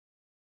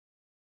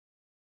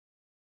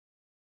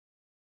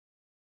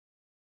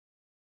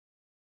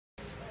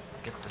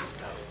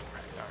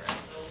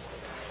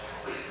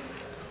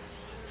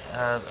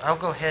I'll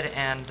go ahead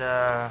and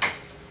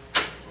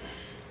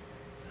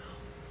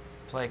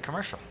play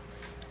commercial.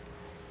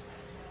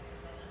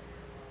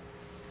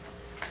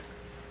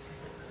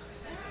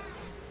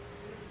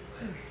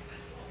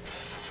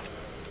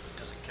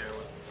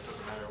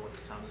 Doesn't matter what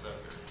the sound is at.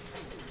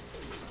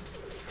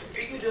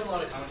 Are you doing a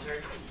lot of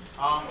commentary?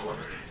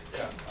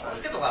 Yeah.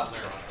 Let's get the loud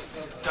player on.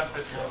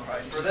 Duckfist will.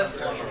 For this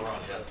one,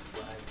 yeah.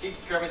 Can you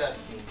grab me that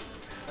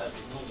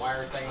little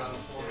wire thing on the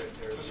floor?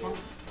 This one?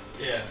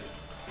 Yeah.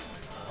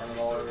 Run it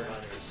all over.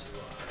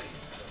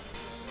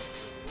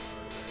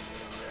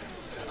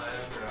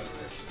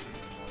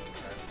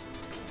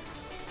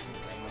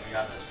 We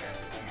got this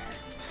fancy thing here.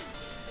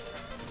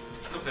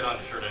 Put it on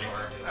your shirt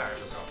anywhere. Alright,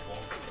 it's comfortable.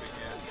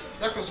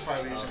 Duckfist will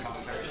probably be using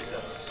commentary.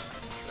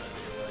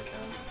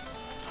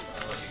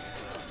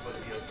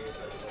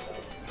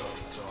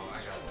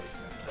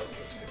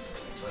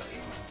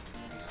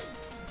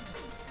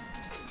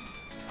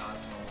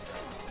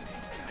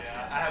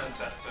 Yeah, I haven't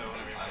set, so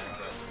whenever you want to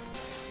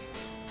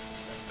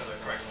set the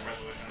correct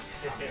resolution.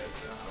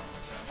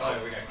 Oh,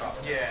 yeah, we got crop.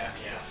 Yeah.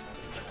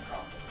 This is a different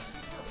crop.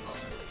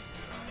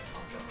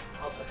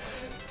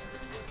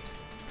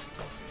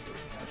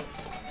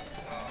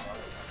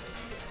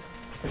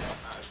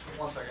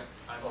 1 second.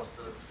 I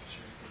posted it to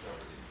choose the zone.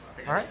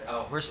 All right,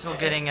 we're still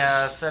getting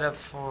set up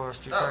for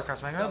Street Fighter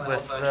Cross Mega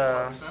with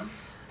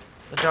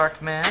the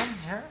Dark Man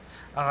here.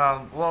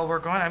 While we're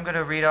going, I'm going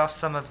to read off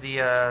some of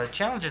the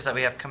challenges that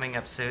we have coming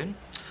up soon.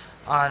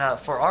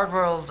 For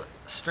Oddworld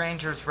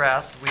Stranger's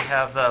Wrath, we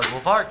have the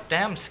Levart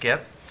Dam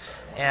Skip,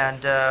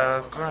 and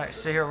going to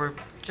say here we're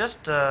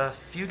just a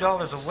few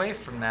dollars away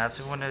from that,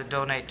 so we want to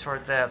donate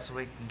toward that so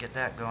we can get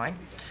that going.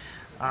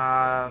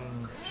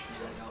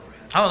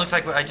 Oh, it looks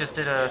like I just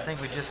did a thing.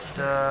 We just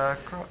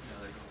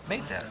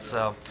made that.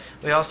 So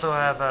we also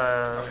have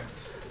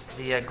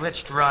the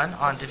glitched run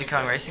on Diddy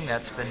Kong Racing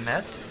that's been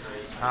met.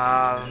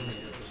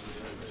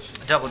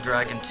 Double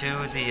Dragon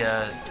 2, the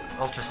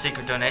Ultra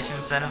Secret Donation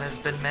Incentive has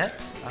been met.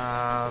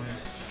 Wow,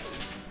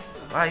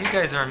 you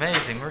guys are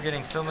amazing. We're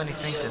getting so many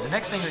things here. The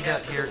next thing we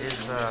got here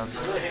is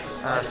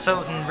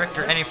Soten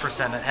Richter Any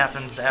Percent. It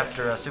happens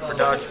after Super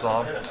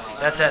Dodgeball.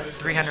 That's at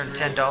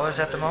 $310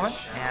 at the moment,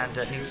 and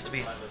it needs to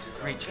be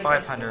reach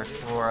 500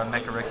 for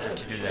Mecha Richter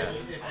to do that.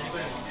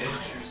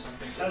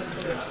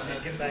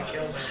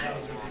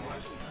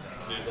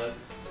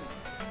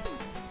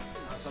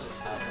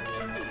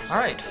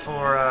 Alright,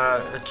 for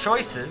the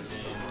choices,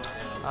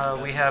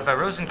 we have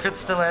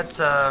Rosenkritzstillet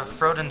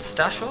Froden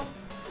Stachel.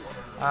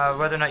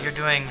 Whether or not you're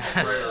doing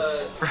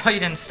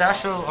Froden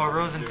Stachel or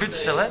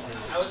Rosenkritzstillet.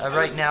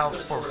 Right now,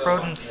 for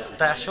Froden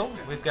Stachel,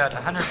 we've got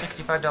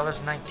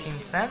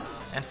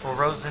 $165.19, and for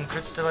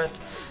Rosenkritzstillet,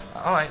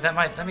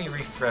 let me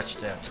refresh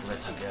that to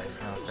let you guys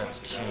know if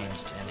that's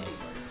changed any.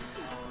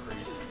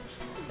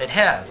 It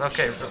has.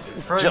 Okay,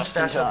 Froden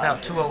Stachel is now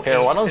 $208.56.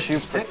 Here, why don't you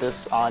put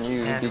this on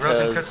you, and because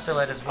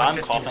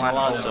I'm coughing a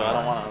lot, so I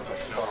don't want to.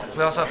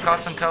 We also have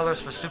custom colors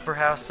for Super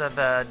House of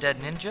Dead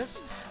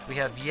Ninjas. We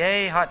have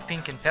Yay, Hot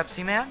Pink, and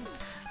Pepsi Man.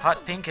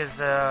 Hot Pink is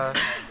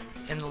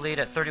in the lead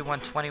at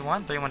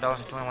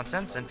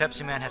 $31.21, and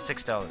Pepsi Man has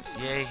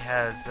 $6. Yay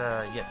has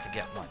yet to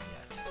get one yet.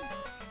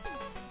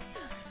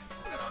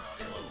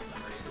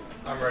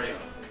 I'm ready.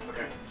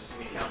 Okay. Just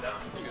need countdown.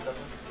 You good,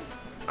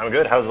 I'm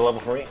good. How's the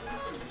level for me?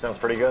 Sounds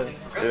pretty good.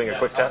 Doing a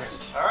quick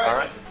test. All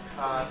right.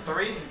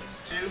 3,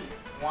 2,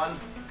 1,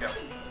 go.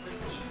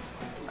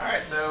 All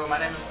right. So my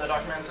name is the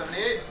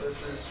Docman78.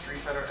 This is Street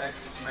Fighter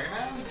X Mega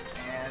Man,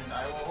 and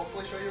I will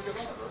hopefully show you a good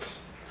one of this.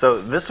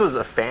 So this was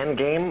a fan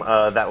game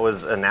that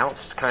was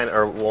announced it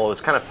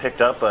was kind of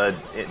picked up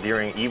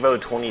during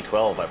EVO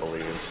 2012, I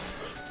believe.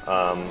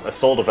 A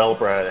sole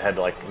developer had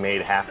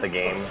made half the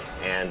game,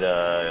 and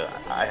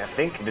I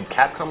think, did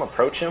Capcom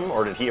approach him,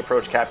 or did he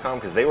approach Capcom?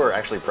 Because they were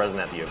actually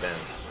present at the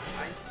event.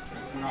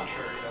 I'm not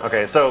sure.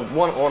 Okay, so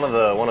one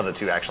of the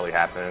two actually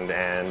happened,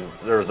 and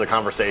there was a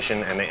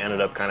conversation, and they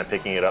ended up kind of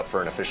picking it up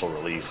for an official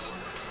release.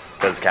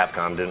 Because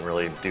Capcom didn't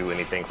really do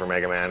anything for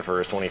Mega Man for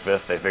his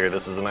 25th. They figured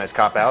this was a nice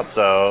cop-out,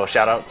 so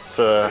shout-outs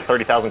to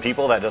 30,000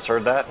 people that just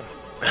heard that.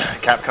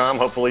 Capcom,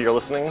 hopefully you're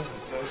listening.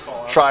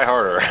 Try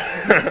harder.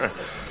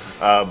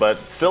 But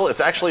still, it's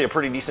actually a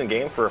pretty decent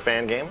game for a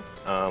fan game.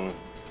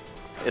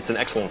 It's an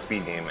excellent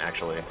speed game,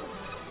 actually.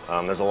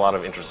 There's a lot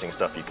of interesting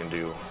stuff you can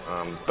do.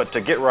 But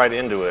to get right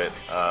into it,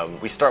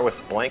 we start with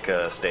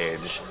Blanca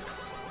stage.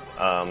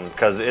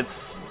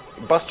 Because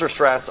Buster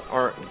strats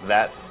aren't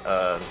that...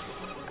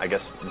 I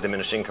guess,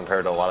 diminishing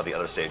compared to a lot of the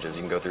other stages.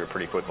 You can go through it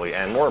pretty quickly,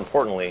 and more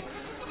importantly,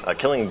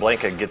 killing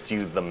Blanca gets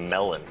you the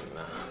melon.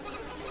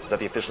 Is that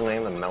the official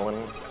name, the melon?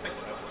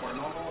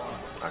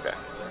 Okay,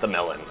 the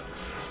melon.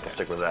 We'll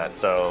stick with that.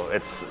 So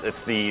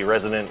it's the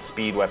resident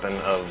speed weapon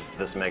of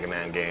this Mega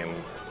Man game.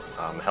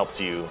 Helps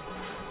you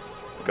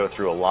go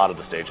through a lot of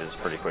the stages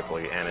pretty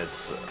quickly, and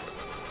is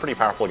pretty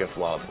powerful against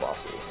a lot of the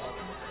bosses.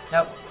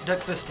 Now,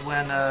 Duckfist,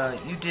 when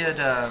you did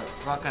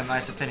Rockman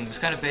Mice Affinity, it was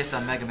kind of based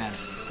on Mega Man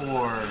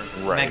 4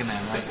 Mega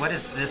Man, right? What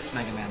is this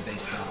Mega Man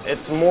based on?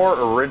 It's more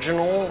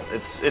original.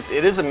 It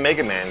is a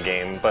Mega Man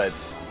game, but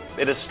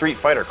it is Street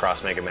Fighter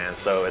cross Mega Man,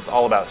 so it's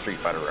all about Street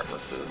Fighter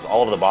references.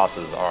 All of the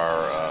bosses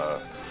are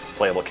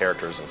playable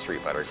characters in Street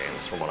Fighter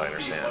games, from what I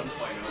understand.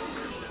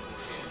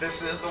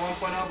 This is the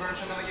 1.0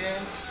 version of the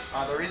game.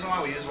 The reason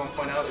why we use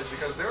 1.0 is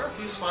because there are a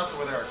few spots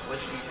where there are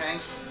glitching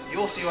tanks. You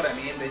will see what I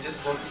mean. They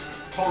just look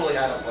totally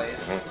out of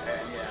place,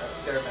 and yeah,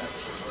 they're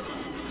beneficial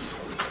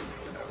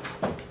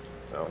for them.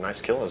 So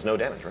nice kill. There's no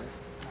damage, right?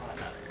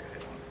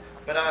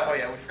 But oh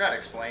yeah, we forgot to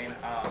explain.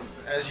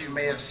 As you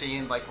may have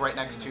seen, like right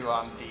next to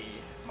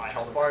my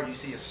health bar, you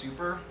see a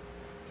super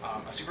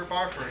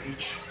bar for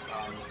each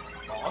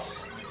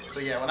boss. So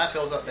yeah, when that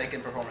fills up, they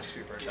can perform a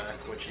super attack,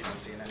 which you don't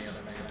see in any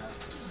other Mega Man.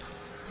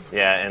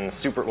 Yeah, and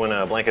when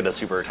Blanka does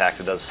super attacks,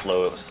 it does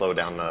slow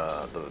down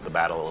the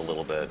battle a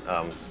little bit.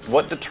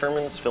 What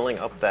determines filling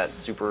up that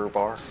super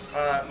bar?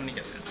 When he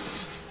gets hit.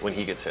 When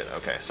he gets hit,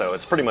 okay. So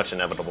it's pretty much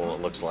inevitable,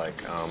 it looks like.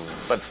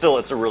 But still,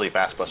 it's a really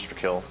fast buster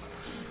kill.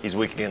 He's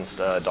weak against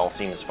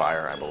Dulcine's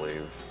fire, I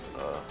believe,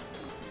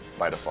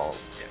 by default.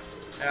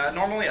 Yeah.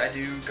 Normally, I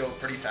do go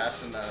pretty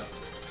fast in the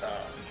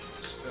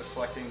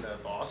selecting the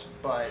boss,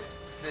 but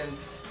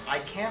since I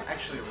can't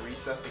actually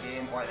reset the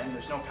game, and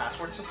there's no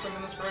password system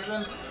in this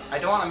version, I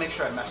don't want to make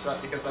sure I mess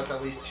up because that's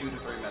at least 2 to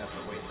 3 minutes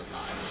of wasted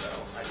time, so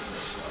I just go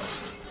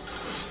slow.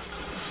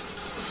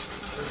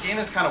 This game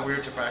is kind of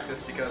weird to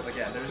practice because,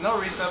 again, there's no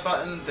reset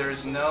button,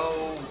 there's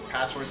no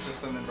password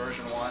system in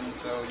version 1,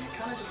 so you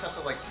kind of just have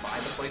to like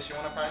find a place you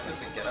want to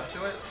practice and get up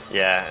to it.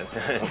 Yeah,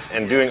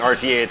 and doing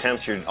RTA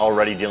attempts, you're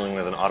already dealing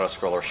with an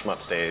auto-scroller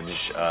shmup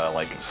stage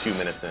like 2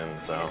 minutes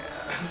in, so.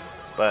 Yeah.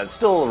 But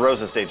still,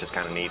 Rose's stage is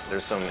kind of neat.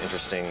 There's some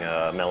interesting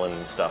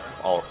Melon stuff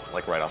all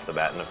like right off the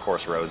bat, and of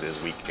course Rose is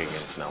weak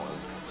against Melon.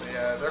 So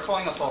yeah, they're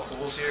calling us all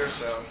fools here,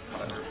 so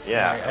whatever.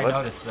 Yeah, I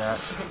noticed that.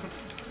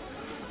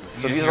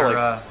 So Use these your,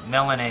 are like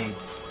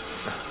melonades.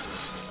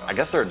 I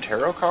guess they're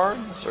tarot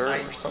cards or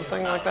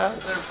something like that.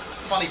 They're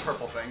funny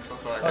purple things.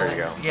 That's what I There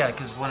got. you go. Yeah,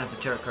 because one of the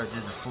tarot cards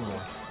is a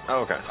fool.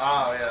 Oh, okay.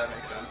 Oh yeah, that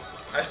makes sense.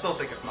 I still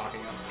think it's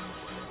mocking us.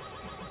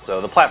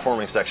 So the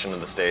platforming section of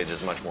the stage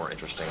is much more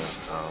interesting.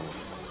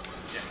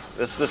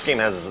 Yes. This game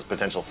has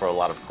potential for a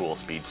lot of cool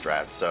speed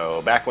strats.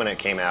 So back when it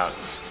came out,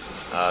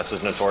 this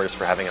was notorious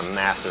for having a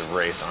massive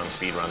race on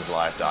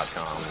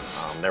speedrunnslive.com.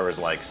 There was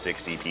like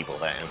 60 people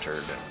that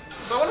entered.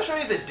 So I want to show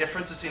you the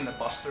difference between the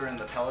Buster and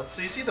the pellets.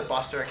 So you see the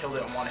Buster, I killed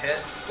it in one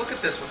hit. Look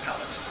at this with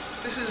pellets.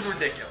 This is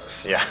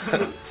ridiculous. Yeah.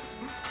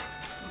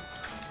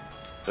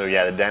 So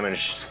yeah, the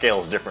damage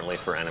scales differently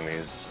for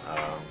enemies.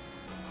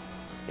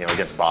 You know,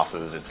 against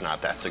bosses, it's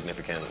not that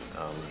significant,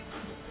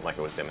 like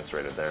it was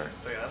demonstrated there.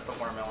 So yeah, that's the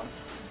watermelon.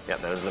 Yeah,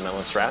 there's the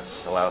melon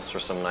strats. Allows for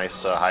some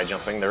nice high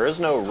jumping. There is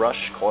no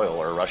rush coil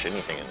or rush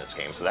anything in this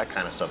game, so that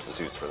kind of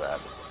substitutes for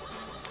that.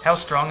 How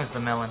strong is the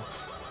melon?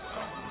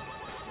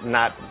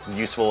 Not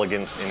useful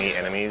against any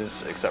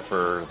enemies except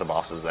for the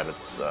bosses that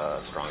it's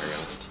strong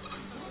against.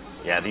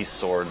 Yeah, these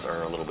swords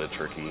are a little bit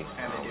tricky.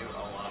 And they do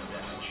a lot of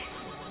damage.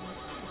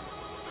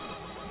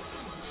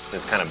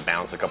 Just kind of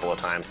bounce a couple of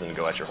times and then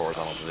go at your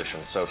horizontal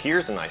position. So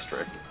here's a nice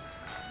trick.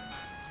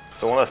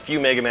 So one of the few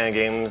Mega Man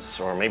games,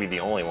 or maybe the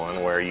only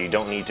one, where you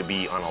don't need to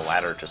be on a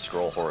ladder to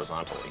scroll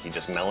horizontally. He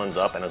just melons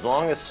up, and as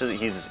long as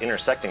he's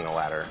intersecting the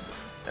ladder,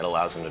 it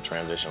allows him to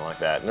transition like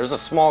that. And there's a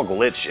small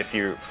glitch. If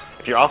you're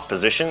off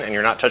position and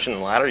you're not touching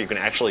the ladder, you can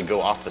actually go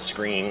off the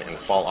screen and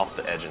fall off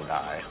the edge and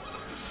die.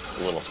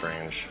 A little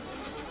strange.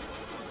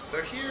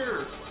 So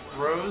here,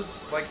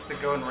 Rose likes to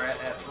go and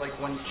like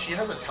when she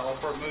has a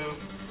teleport move,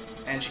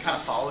 and she kind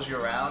of follows you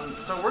around.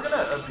 So we're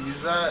gonna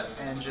abuse that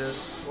and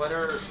just let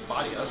her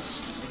body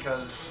us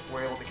because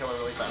we're able to kill her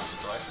really fast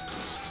this way.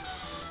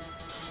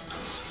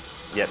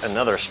 Yet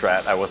another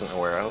strat I wasn't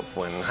aware of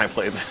when I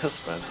played this,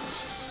 but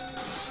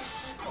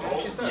Oh,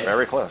 she's dead.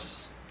 very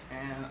close.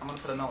 And I'm gonna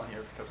put a melon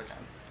here because I can.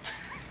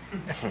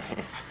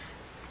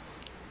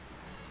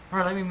 All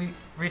right, let me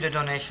read a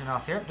donation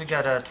off here. We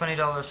got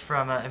 $20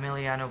 from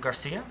Emiliano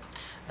Garcia.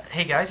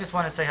 Hey guys, just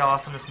want to say how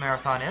awesome this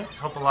marathon is.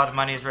 Hope a lot of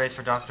money is raised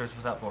for Doctors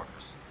Without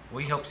Borders.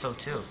 We hope so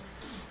too.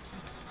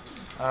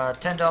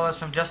 $10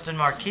 from Justin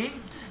Marquis.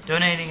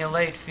 Donating a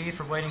late fee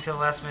for waiting till the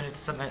last minute to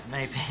submit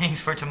many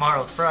paintings for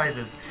tomorrow's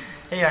prizes.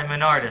 Hey, I'm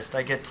an artist.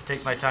 I get to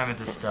take my time with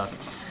this stuff.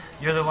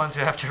 You're the ones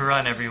who have to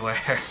run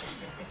everywhere.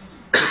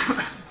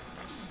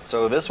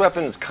 So this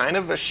weapon is kind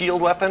of a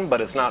shield weapon, but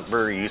it's not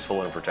very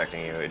useful in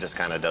protecting you. It just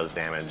kind of does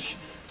damage.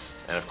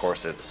 And of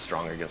course it's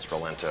strong against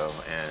Rolento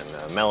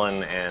and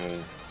Melon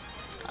and...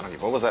 I don't know,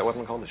 what was that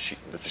weapon called? The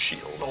shield.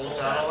 Soul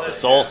Satellite. The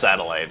Soul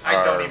Satellite.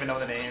 I don't even know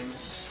the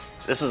names.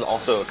 This is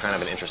also kind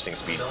of an interesting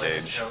speed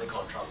stage. It's apparently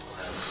called Tropical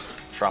Head.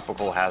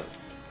 Tropical has...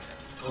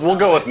 We'll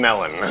go with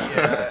Melon.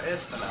 Yeah,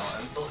 it's the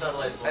melon. Soul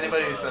Satellite's one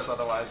Anybody of, who says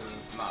otherwise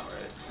is not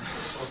right.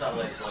 Soul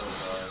Satellite's one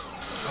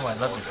of Oh, I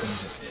love this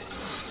music.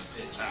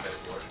 It's not good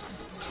for.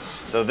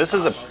 So this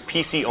is a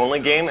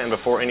PC-only game, and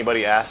before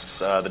anybody asks,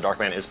 the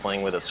Darkman is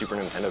playing with a Super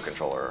Nintendo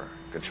controller.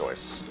 Good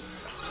choice.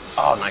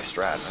 Oh, nice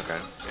strat.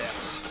 Okay.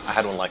 Yeah. I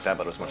had one like that,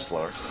 but it was much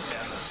slower.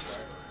 Yeah.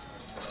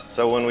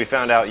 So when we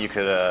found out you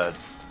could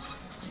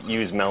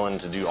use Melon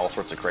to do all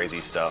sorts of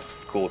crazy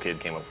stuff. Cool Kid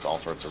came up with all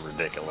sorts of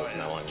ridiculous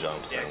Melon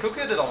jumps. Yeah, and Cool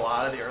Kid did a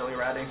lot of the early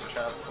ratting, so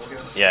shout out to Cool Kid.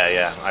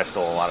 yeah, I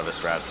stole a lot of his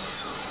strats.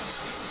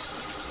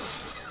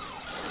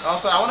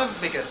 Also, I want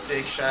to make a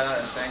big shout out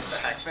and thanks to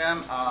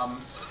Hackspam.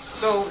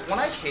 So when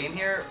I came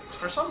here,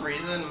 for some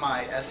reason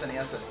my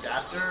SNES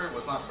adapter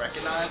was not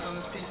recognized on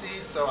this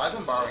PC, so I've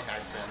been borrowing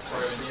Hackspam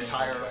for the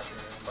entire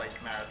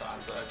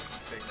marathon. So just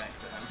big thanks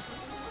to him.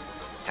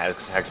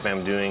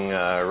 Hackspam doing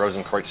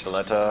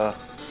Rosenkreuzstilette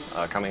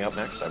coming up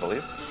next, I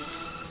believe.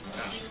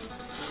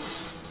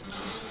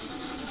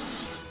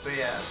 So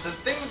yeah, the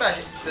thing about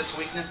this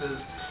weakness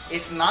is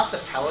it's not the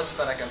pellets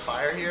that I can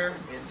fire here,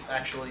 it's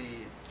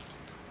actually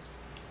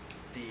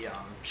the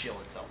shield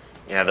itself.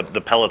 Yeah,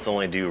 the pellets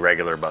only do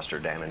regular buster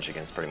damage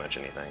against pretty much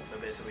anything. So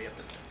basically you have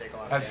to take a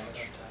lot of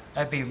damage.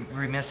 I'd be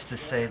remiss to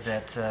say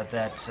that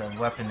that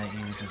weapon that you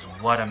use is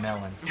what a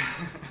melon.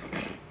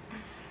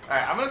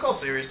 Alright, I'm going to call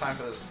serious time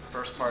for this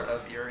first part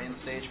of Urian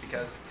stage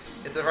because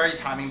it's a very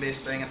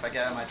timing-based thing. If I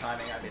get out of my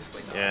timing, I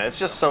basically don't. Yeah, it's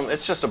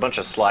just a bunch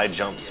of slide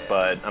jumps,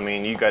 but I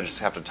mean, you guys just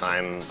have to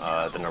time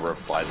the number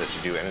of slides that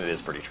you do, and it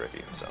is pretty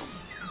tricky. So,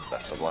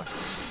 best of luck.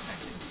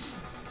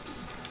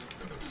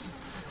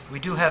 We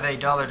do have a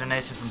dollar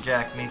donation from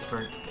Jack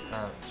Meesbert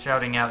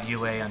shouting out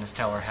UA on his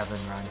Tower Heaven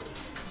run.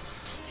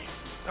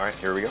 All right,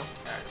 here we go.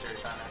 Alright,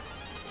 serious time now.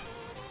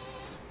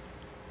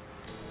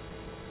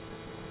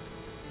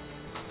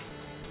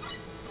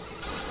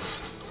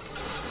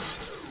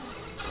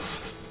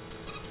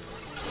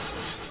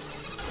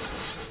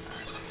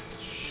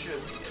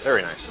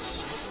 Very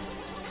nice.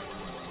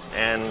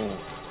 And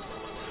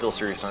still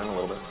serious time a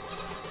little bit.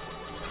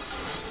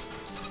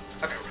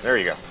 Okay. There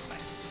you go.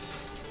 Nice.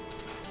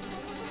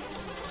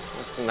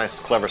 That's a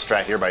nice, clever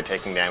strat here. By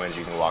taking damage,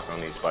 you can walk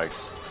on these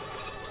spikes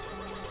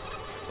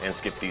and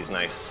skip these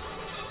nice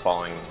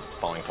falling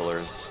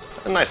pillars.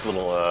 A nice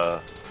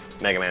little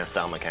Mega Man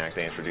style mechanic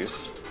they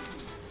introduced.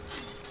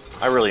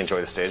 I really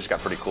enjoy the stage. It's got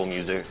pretty cool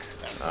music.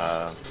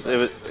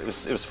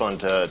 It was fun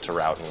to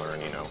route and learn,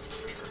 you know.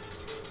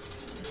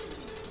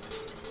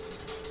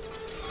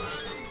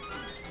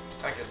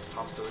 I could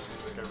pump to this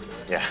music every day.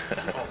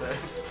 Yeah. All day.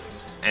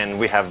 And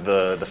we have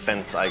the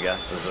fence, I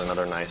guess, is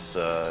another nice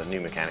new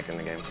mechanic in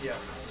the game.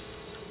 Yes.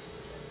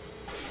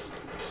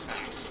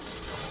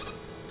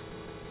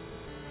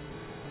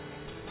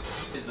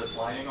 Is the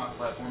sliding off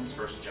platforms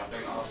versus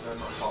jumping off them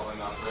or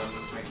falling off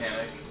them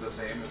mechanic the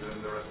same as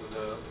in the rest of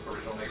the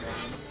original Mega Man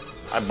games?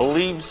 I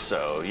believe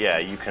so, yeah.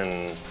 You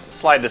can...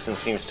 Slide distance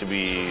seems to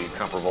be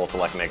comparable to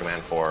like Mega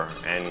Man 4,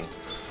 and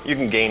you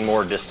can gain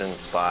more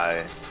distance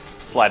by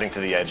sliding to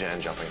the edge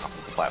and jumping off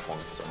of the platform.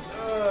 So.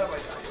 My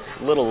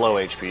God. Little low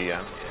HP,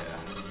 yeah. Yeah.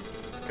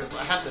 Because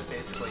I have to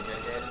basically get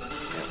hit.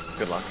 Yeah.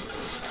 Good luck.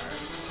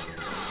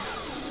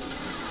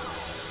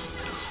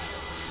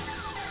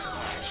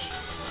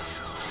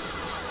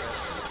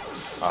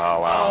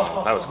 Oh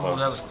wow, that was close. Oh,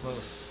 that was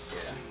close.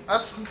 Yeah.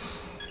 That's...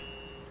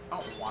 I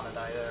don't want to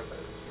die there, but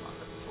it's not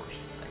the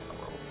worst thing in the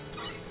world.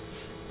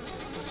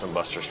 Some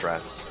buster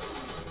strats.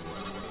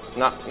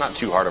 Not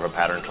too hard of a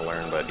pattern to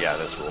learn, but yeah,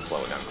 this will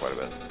slow it down quite a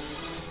bit.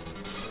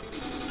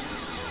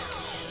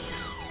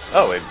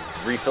 Oh, it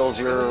refills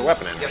your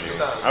weapon energy. Yes, it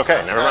does.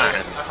 Okay, never mind.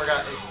 I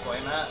forgot to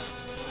explain that.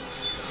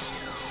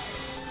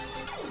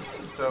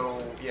 So,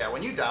 yeah,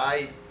 when you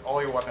die,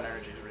 all your weapon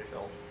energy is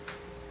refilled.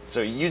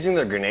 So using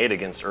the grenade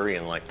against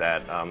Urian like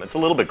that, it's a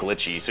little bit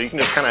glitchy, so you can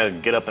just kind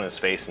of get up in his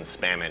face and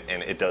spam it,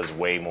 and it does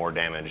way more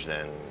damage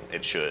than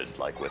it should,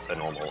 like with a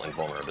normal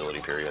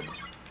invulnerability period.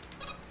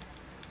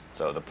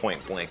 So the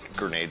point-blank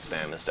grenade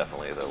spam is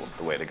definitely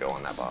the way to go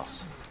on that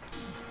boss.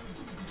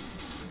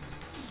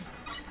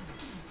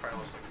 Probably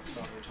looks like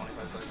 20 or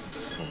 25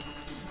 seconds there.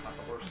 Not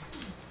the worst.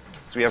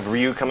 So we have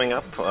Ryu coming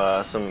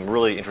up, some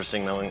really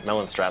interesting melon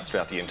strats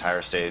throughout the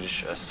entire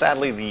stage.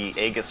 Sadly, the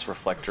Aegis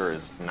Reflector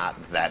is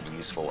not that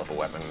useful of a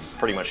weapon.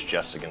 Pretty much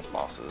just against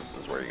bosses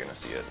is where you're going to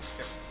see it.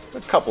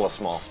 Yep. A couple of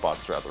small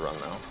spots throughout the run,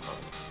 though.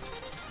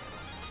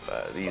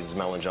 These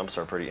melon jumps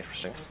are pretty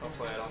interesting.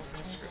 Hopefully I don't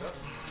screw it up.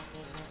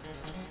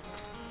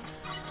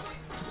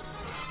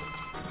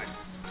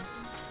 Nice.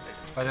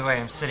 By the way,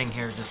 I'm sitting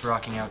here just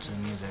rocking out to the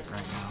music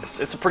right now.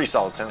 It's a pretty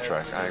solid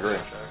soundtrack, I agree.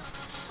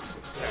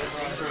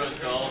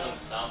 Intros, all of them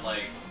sound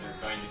like they're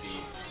going to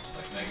be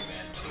like Mega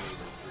Man 2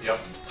 or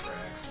 3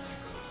 tracks, and then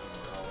it goes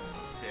somewhere else.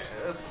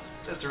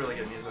 Yeah, it's really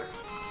good music.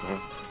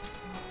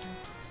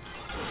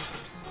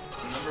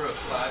 The number of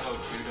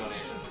 502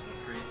 donations has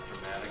increased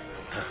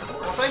dramatically.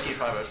 Well, thank you,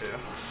 502.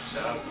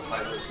 Shout outs to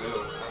 502.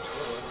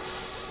 Absolutely.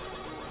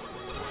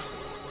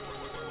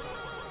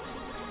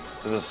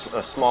 So there's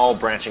a small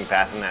branching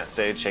path in that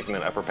stage. Taking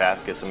that upper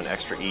path gets them an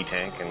extra E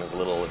tank and is a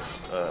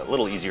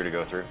little easier to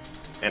go through.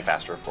 And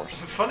faster, of course.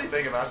 The funny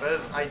thing about that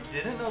is I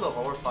didn't know the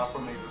lower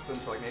platform existed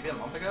until like maybe a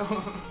month ago.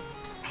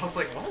 I was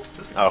like, what?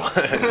 This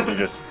exists? You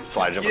just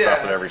slide jump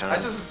across it every time? I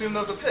just assumed that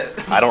was a pit.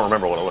 I don't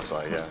remember what it looks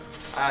like, yeah.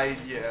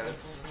 Yeah,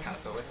 it's kind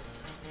of silly.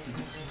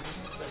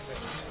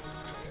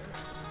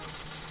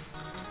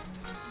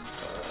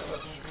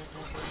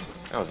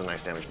 That was a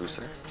nice damage boost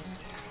there.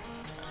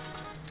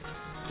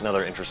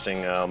 Another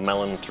interesting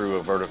melon through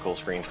a vertical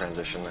screen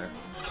transition there.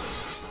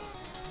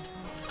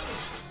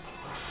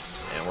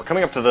 And we're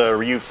coming up to the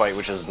Ryu fight,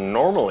 which is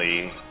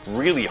normally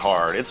really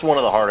hard. It's one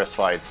of the hardest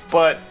fights,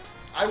 but...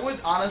 I would,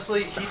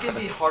 honestly, he can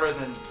be harder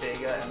than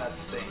Vega, and that's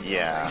saying something.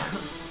 Yeah.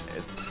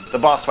 The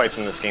boss fights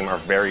in this game are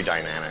very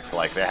dynamic.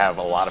 Like, they have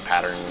a lot of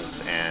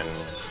patterns, and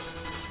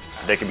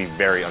they can be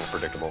very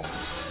unpredictable.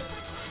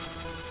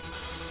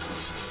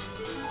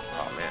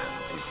 Oh man,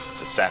 he's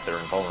just sat there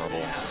invulnerable.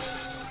 Yeah.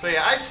 So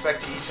yeah, I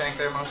expect to E-tank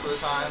there most of the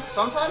time.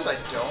 Sometimes I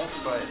don't,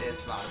 but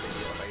it's not a big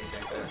deal if I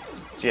E-tank there.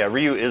 So yeah,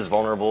 Ryu is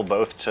vulnerable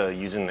both to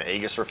using the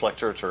Aegis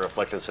Reflector to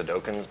reflect his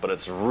Hadokens, but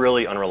it's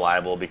really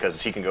unreliable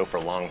because he can go for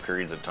long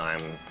periods of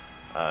time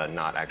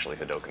not actually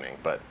Hadokening.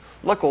 But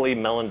luckily,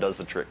 Melon does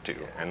the trick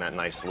too, and that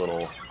nice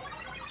little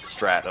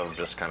strat of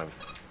just kind of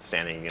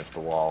standing against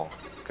the wall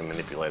can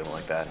manipulate him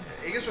like that.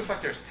 Aegis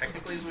Reflector is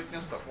technically his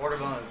weakness, but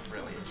Watermelon is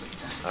really his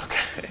weakness.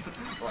 Okay.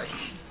 Like,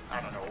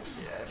 I don't know.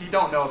 Yeah, if you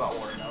don't know about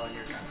Watermelon,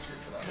 you're kind of screwed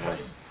for that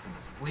fight.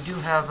 We do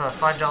have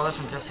 $5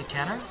 from Jesse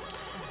Tanner.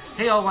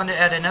 Hey, all, wanted to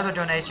add another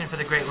donation for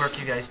the great work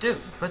you guys do.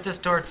 Put this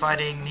toward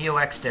fighting Neo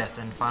X Death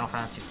in Final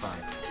Fantasy V.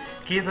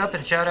 Keep up,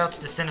 and shout outs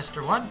to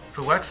Sinister One,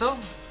 Puexo,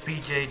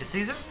 BJ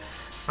DeCaesar,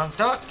 Funk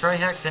Dot,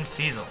 Trihex, and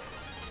Feasel.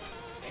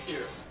 Thank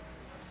you.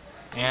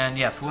 And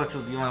yeah,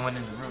 Puexo's the only one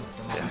in the room at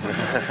the moment.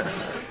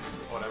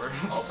 Whatever.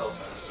 I'll tell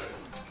Sinister.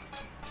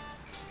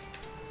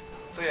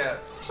 So yeah,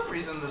 for some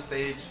reason the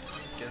stage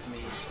gives me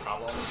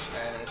problems,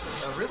 and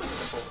it's a really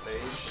simple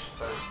stage,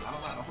 but I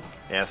don't know.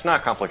 Yeah, it's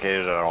not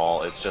complicated at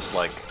all. It's just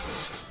like,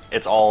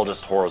 it's all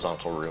just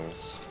horizontal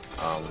rooms.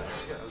 There we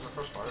go, that was the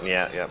first part.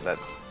 Yeah,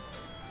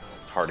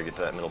 it's hard to get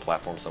to that middle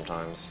platform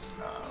sometimes.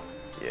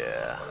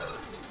 Yeah.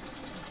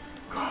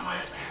 Come on,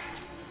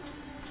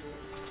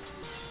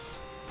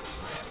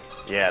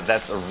 Yeah,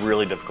 that's a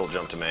really difficult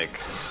jump to make.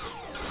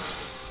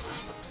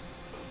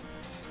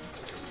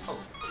 that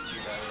was too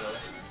bad, really.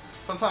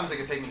 Sometimes it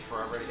could take me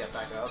forever to get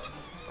back up,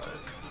 but...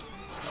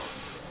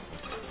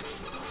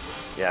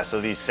 Yeah,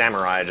 so these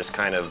samurai just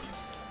kind of,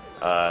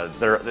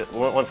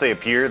 once they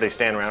appear, they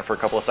stand around for a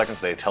couple of seconds,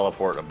 they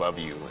teleport above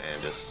you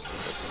and just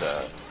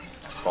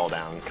fall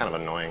down. Kind of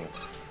annoying.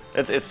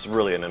 It's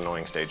really an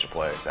annoying stage to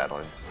play,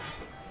 sadly.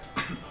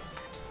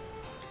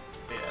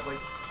 Yeah, like,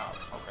 oh,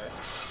 okay.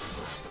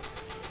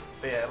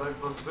 But yeah,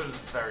 there's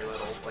very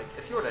little. Like,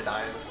 if you were to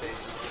die in the stage,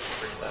 this is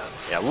pretty bad.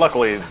 Yeah,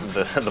 luckily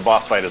the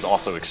boss fight is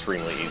also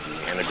extremely easy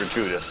and a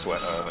gratuitous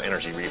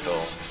energy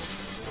refill.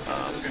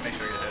 I'm just gonna make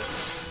sure you hit it.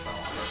 It's not a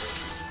lot of perfect.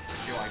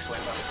 If you want to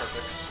explain about the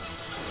perfects.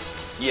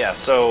 Yeah,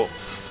 so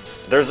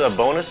there's a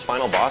bonus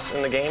final boss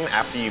in the game.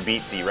 After you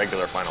beat the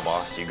regular final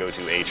boss, you go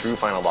to a true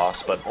final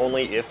boss, but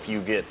only if you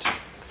get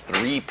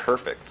 3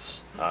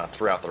 perfects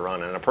throughout the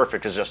run. And a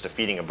perfect is just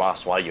defeating a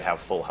boss while you have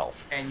full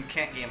health. And you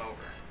can't game over.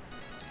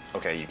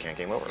 Okay, you can't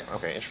game over. Yes.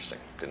 Okay, interesting.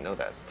 Didn't know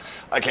that.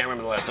 I can't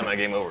remember the last time I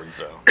game overed,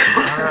 so.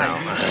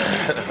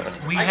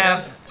 We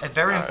have a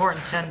very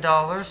important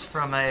 $10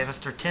 from a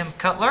Mr. Tim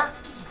Cutler.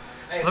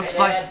 Hey, Looks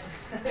Dad.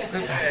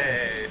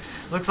 Hey.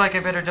 Looks like I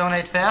better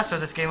donate fast or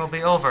this game will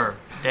be over.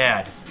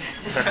 Dad.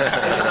 It's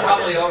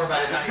probably over by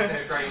the time you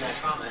finish writing that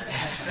comment.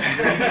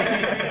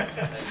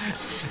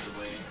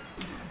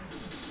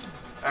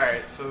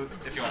 Alright, so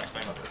if you want to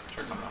explain about the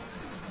trick on that.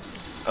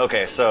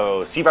 Okay,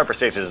 so Sea Viper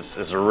stage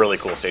is a really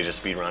cool stage of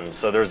speedrun.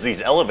 So there's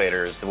these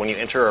elevators. When you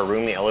enter a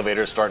room, the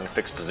elevators start in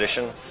fixed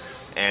position.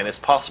 And it's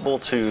possible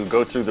to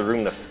go through the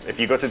room, if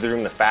you go through the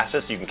room the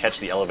fastest, you can catch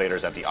the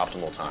elevators at the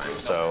optimal time.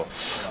 So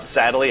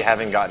sadly,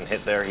 having gotten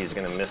hit there, he's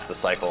going to miss the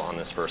cycle on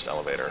this first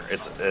elevator.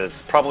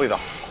 It's probably the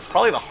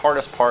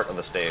hardest part of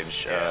the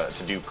stage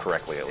to do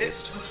correctly, at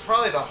least. It's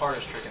probably the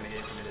hardest trick in the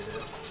game for me to do.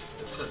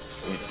 It's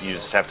just... You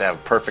just have to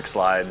have perfect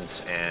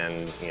slides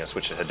and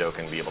switch to Hadoken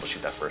and be able to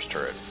shoot that first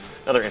turret.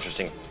 Another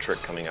interesting trick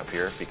coming up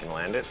here, if you can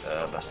land it.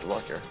 Best of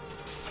luck here.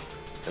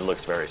 It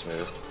looks very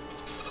smooth.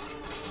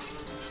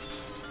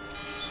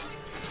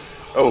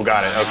 Oh,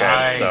 got it. Okay,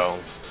 Nice.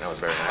 So that was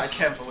very I nice.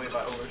 can't believe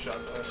I overshot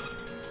that.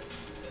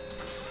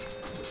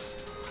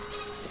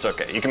 It's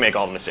okay. You can make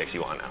all the mistakes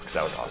you want now, because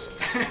that was awesome.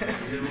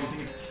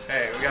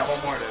 Hey, we got one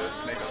more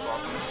to make us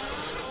awesome.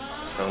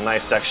 So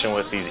nice section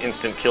with these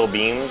instant kill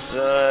beams.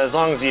 As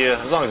long as you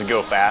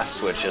go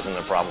fast, which isn't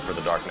a problem for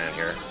the Dark Man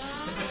here,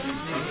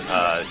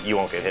 you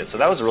won't get hit. So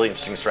that was a really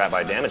interesting strat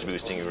by damage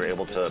boosting. You were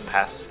able to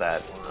pass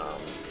that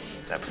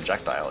that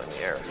projectile in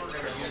the air.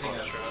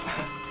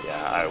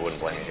 Yeah, I wouldn't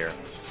blame you here.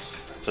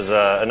 So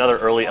there's another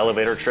early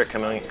elevator trick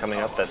coming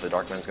up that the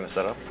Darkman's going to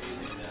set up.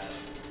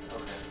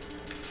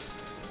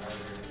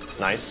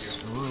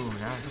 Nice. Ooh,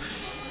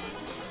 nice.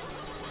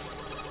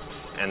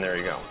 And there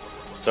you go.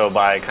 So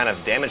by kind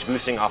of damage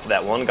boosting off of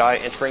that one guy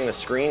entering the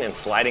screen and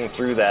sliding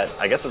through that,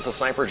 I guess it's a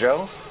Sniper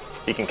Joe,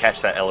 he can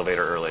catch that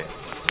elevator early.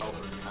 Let's hope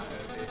this kind of...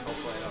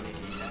 Hopefully I don't need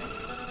to E-tank.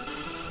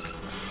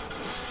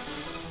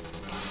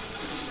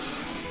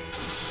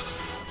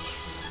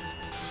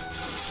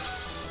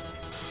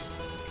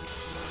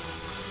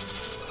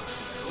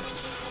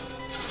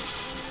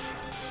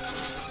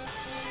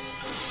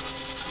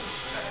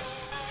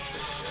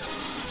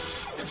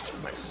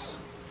 Nice.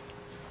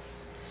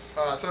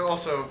 So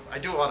also, I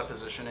do a lot of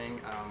positioning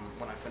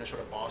when I finish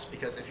with a boss,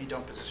 because if you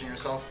don't position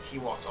yourself, he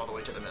walks all the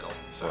way to the middle.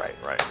 So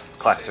Right.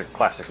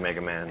 Classic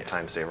Mega Man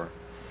time saver.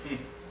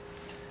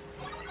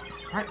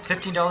 All right,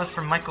 $15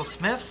 from Michael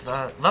Smith.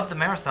 Love the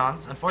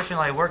marathons.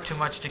 Unfortunately, I work too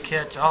much to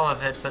catch all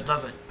of it, but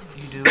love what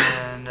you do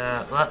and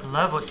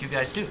love what you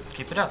guys do.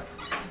 Keep it up.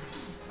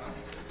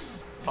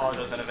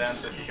 Apologize in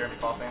advance if you hear me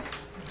coughing.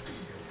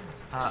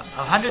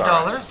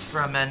 $100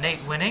 from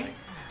Nate Winning.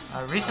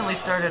 Recently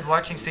started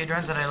watching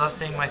speedruns, and I love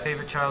seeing my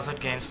favorite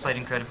childhood games played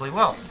incredibly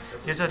well.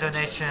 Here's a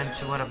donation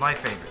to one of my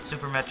favorites,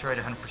 Super Metroid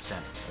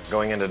 100%.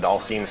 Going into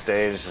Dalsim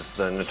stage, it's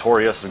the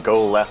notorious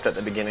go left at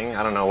the beginning.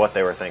 I don't know what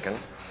they were thinking.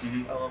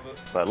 I love it.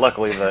 But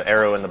luckily the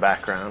arrow in the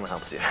background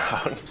helps you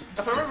out.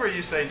 If I remember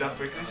you saying,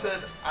 Duffwick, you said,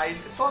 I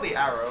saw the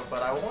arrow,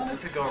 but I wanted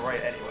to go right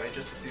anyway,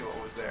 just to see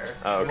what was there.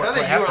 Oh, It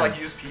sounded like you were like,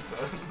 use pizza.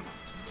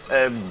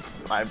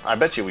 I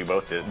bet you we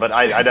both did, but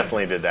I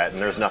definitely did that,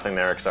 and there's nothing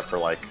there except for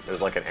like,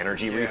 there's like an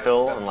energy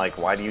refill, and like,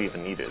 why do you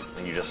even need it?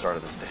 And you just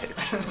started the stage.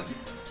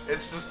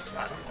 It's just,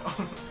 I don't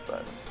know.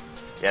 But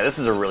yeah, this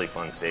is a really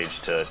fun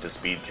stage to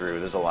speed through.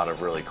 There's a lot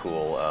of really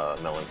cool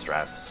melon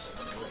strats.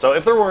 So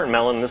if there weren't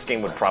melon, this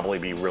game would probably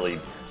be really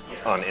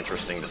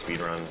uninteresting to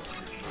speedrun.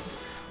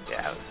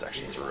 Yeah, this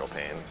section's a real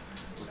pain.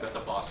 Was that the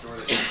boss door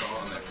that you saw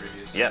on that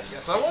previous? Yes.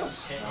 Yes, I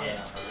was.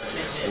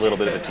 A little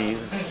bit of a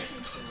tease.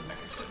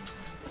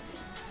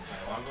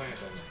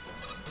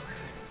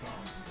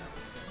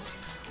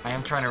 I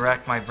am trying to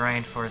rack my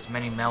brain for as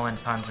many melon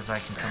puns as I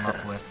can come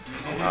up with.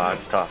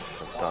 It's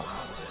tough. It's tough.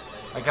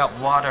 I got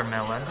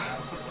watermelon.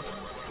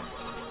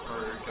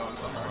 We're going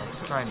somewhere.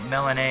 Trying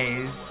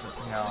melonase.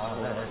 No,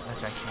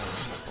 that's I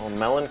can't. Well,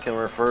 melon can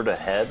refer to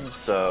head,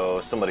 so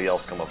somebody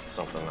else come up with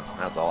something.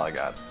 That's all I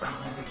got.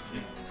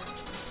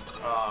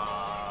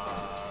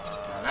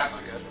 That's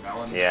a good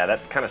melon. Yeah,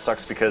 that kind of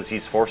sucks because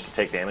he's forced to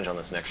take damage on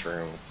this next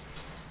room.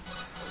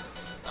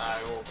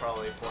 I will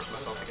probably force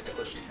myself to get the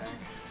glitchy tank.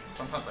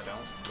 Sometimes I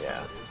don't.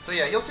 Yeah. So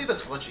yeah, you'll see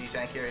this glitchy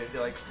tank here, you'll be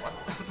like, what?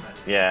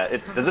 Yeah,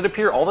 does it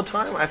appear all the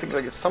time? I think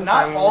like it's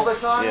sometimes. Not all the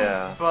time,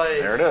 Yeah. but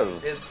there it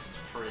is. It's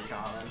pretty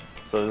common.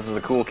 So this is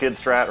the cool kid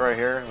strat right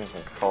here. We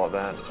can call it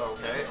that.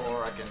 Okay,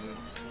 or I can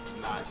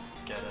not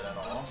get it at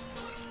all.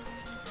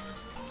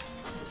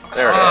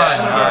 There it is.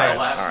 Nice.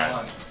 Last All right.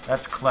 one.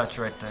 That's clutch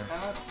right there.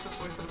 I just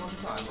wasted a bunch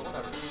of time, but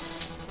whatever.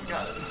 We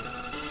got it.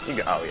 You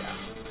go. Oh yeah.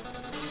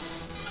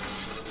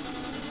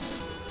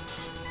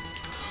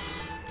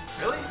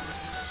 Really?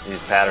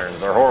 These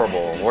patterns are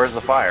horrible. Where's the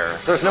fire?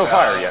 There's no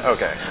fire yet.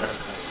 Okay.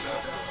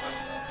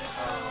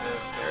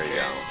 There you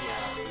go.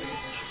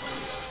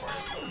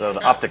 So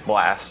the optic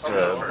blast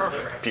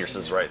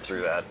pierces right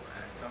through that.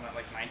 So I'm at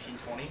like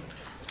 1920.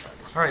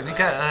 All right, we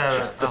got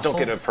Just don't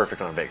get it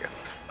perfect on Vega.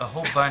 a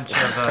whole bunch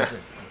of,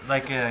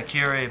 like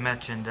Kyrie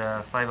mentioned,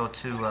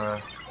 502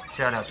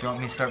 shout-outs. You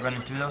want me to start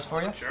running through those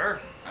for you? Sure.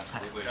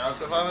 Absolutely. Shout out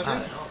to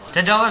 502.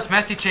 $10,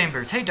 Matthew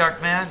Chambers. Hey,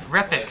 Darkman.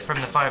 Repic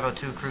from the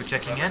 502 crew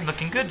checking in.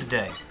 Looking good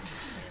today.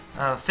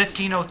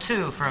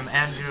 1502 from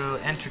Andrew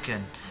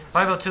Entrikin.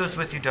 502 is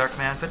with you,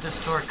 Darkman. Put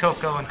this toward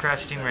Coco and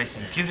Crash Team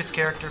Racing. Cutest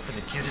character for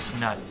the cutest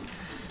nut.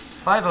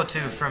 502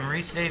 from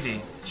Reese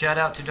Davies. Shout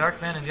out to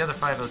Darkman and the other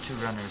 502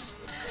 runners.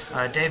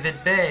 David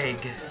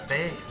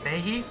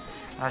Behe.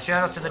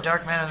 Shout out to the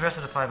Darkman and the rest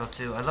of the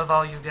 502. I love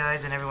all you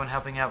guys and everyone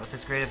helping out with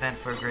this great event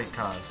for a great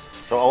cause.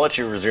 So I'll let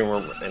you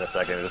resume in a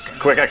second. Just a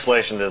quick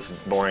explanation to this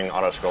boring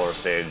auto-scroller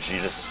stage. You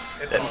just,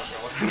 It's an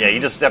auto-scroller. yeah, you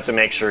just have to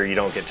make sure you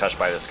don't get touched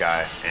by this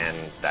guy, and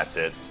that's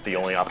it. The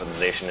only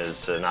optimization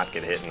is to not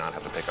get hit and not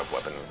have to pick up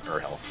weapon or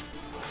health.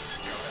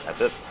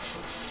 That's it.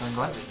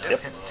 Go ahead. Yep.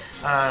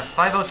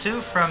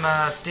 502 from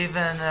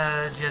Steven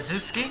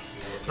Jazuski.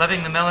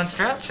 Loving the melon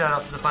strap. Shout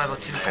out to the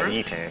 502 An crew.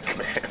 E-tank,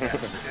 man.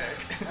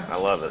 I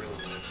love it.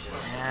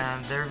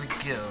 And there we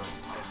go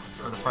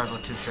for the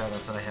 502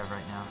 shoutouts that I have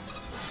right now.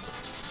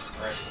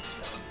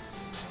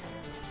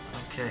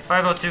 Okay,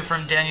 502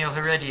 from Daniel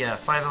Heredia.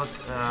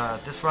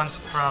 This runs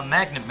from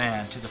Magnet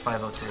Man to the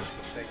 502.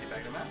 Thank you,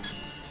 Magna Man.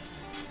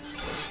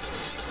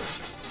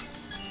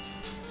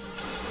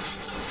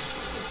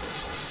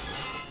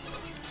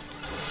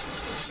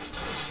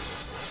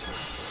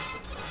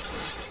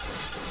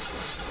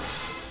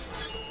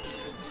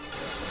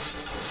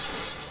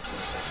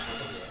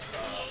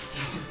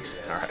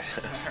 Alright.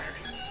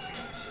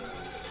 So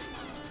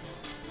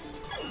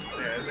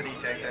yeah, there's an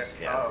E-tank there.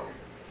 Yeah. Oh.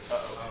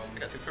 Uh-oh. I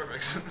got two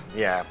perfects.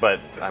 Yeah, but,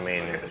 I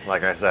mean,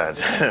 like I said,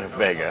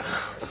 Vega.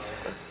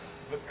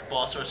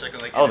 Boss rush, I can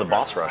like... Oh, the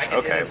boss rush. I can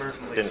Okay.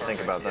 inadvertently Didn't think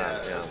perfect. about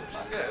that. Yeah. It's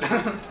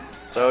not good.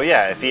 So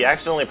yeah, if he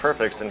accidentally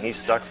perfects, then he's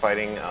stuck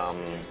fighting The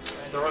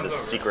the run's over.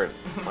 secret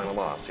final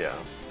boss. Yeah.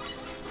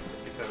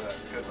 You can say that,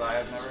 because I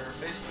have never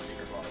faced a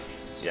secret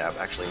boss. Yeah,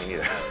 actually me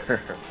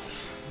neither.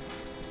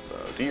 So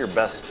do your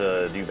best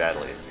to do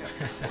badly.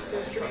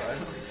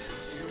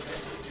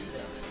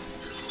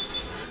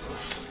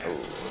 Ooh.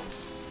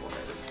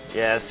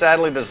 Yeah,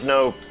 sadly there's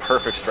no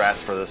perfect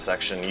strats for this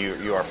section.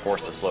 You are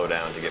forced to slow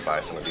down to get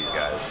by some of these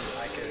guys.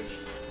 I could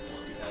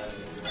just be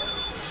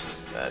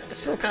bad. That it's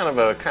still kind of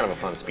a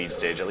fun speed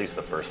stage, at least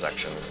the first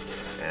section,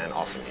 and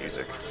awesome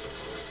music.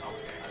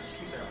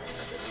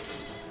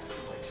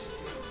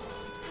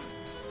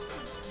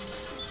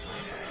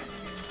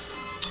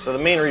 So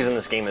the main reason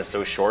this game is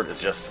so short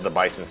is just the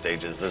bison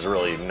stages. There's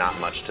really not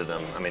much to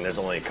them. I mean, there's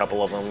only a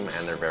couple of them,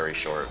 and they're very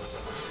short.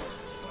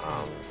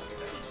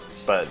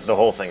 But the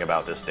whole thing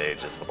about this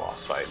stage is the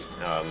boss fight.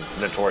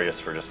 Notorious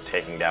for just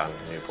taking down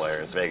new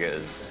players. Vega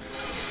is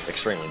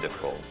extremely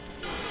difficult.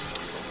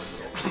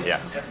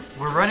 Yeah.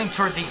 We're running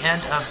toward the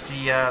end of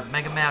the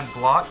Mega Man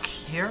block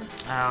here.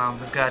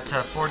 We've got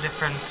 4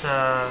 different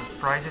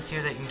prizes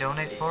here that you can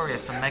donate for. We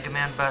have some Mega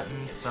Man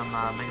buttons, some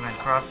Mega Man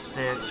cross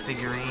sticks,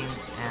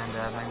 figurines, and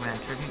a Mega Man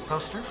tribute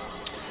poster.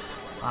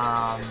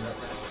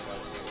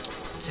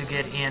 To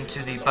get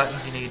into the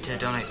buttons, you need to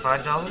donate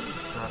 $5.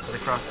 For the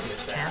cross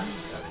sticks, 10,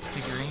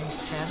 figurines,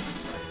 10,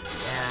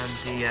 and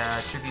the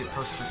tribute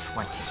poster,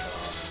 20.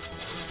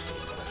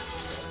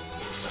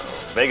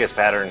 Vega's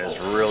pattern is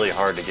really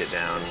hard to get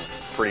down,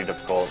 pretty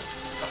difficult.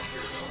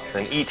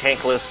 An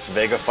E-tankless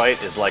Vega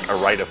fight is like a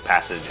rite of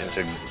passage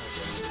into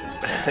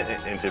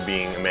into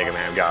being a Mega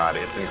Man god.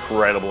 It's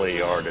incredibly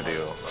hard to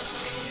do.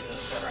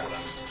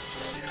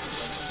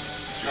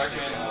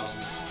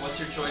 What's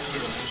your choice for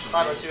donation?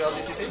 502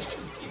 LGTP.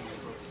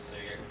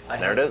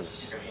 There it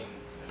is.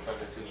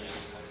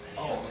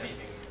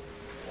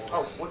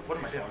 Oh, what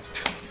am I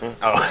doing?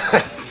 Oh,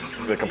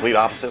 the complete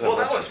opposite. Well,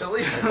 that was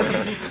silly.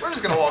 We're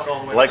just gonna walk all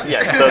the way. Like, back.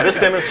 yeah. So this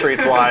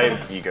demonstrates why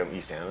you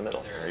stand in the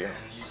middle. There you go.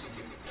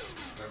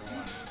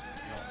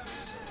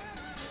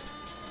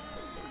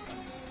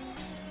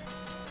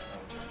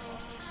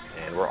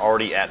 And we're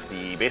already at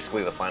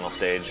basically the final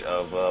stage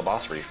of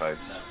boss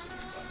refights.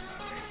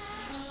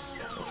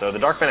 And so the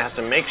Darkman has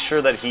to make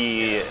sure that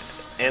he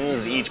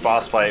ends each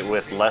boss fight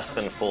with less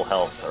than full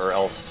health, or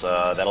else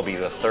that'll be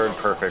the 3rd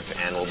perfect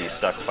and we'll be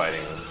stuck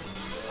fighting.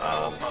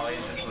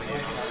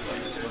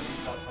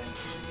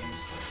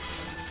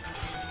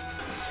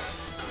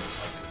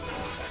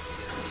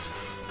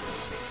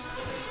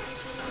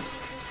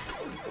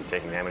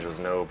 Taking damage was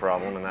no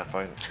problem in that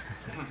fight.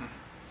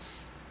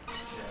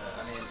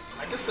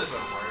 I guess there's a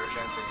rare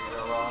chance it could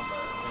go wrong, but...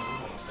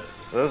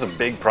 So that was a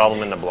big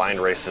problem in the blind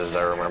races,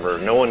 I remember.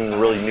 No one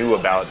really knew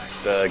about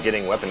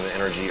getting weapon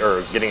energy,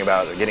 or getting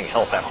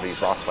health after these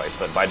boss fights,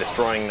 but by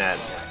destroying that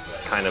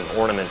kind of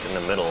ornament in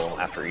the middle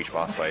after each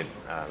boss fight,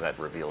 that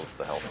reveals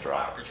the health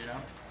drop. Did you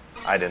know?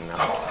 I didn't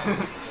know.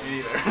 Me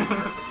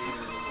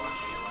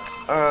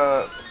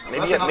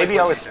either. Maybe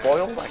I was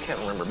spoiled? I can't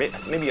remember.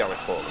 Maybe I was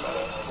spoiled about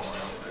it.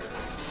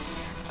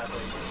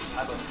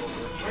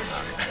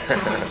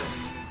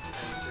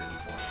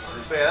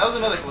 So yeah, that was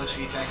another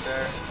glitchy tank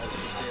there. As you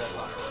can see, that's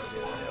not supposed to be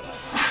able to hit.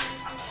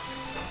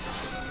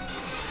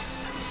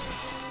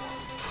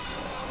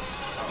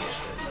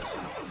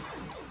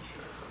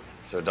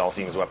 So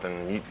Dalsim's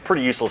weapon,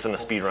 pretty useless in the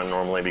speedrun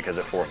normally because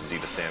it forces you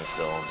to stand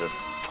still.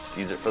 Just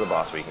use it for the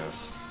boss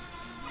weakness.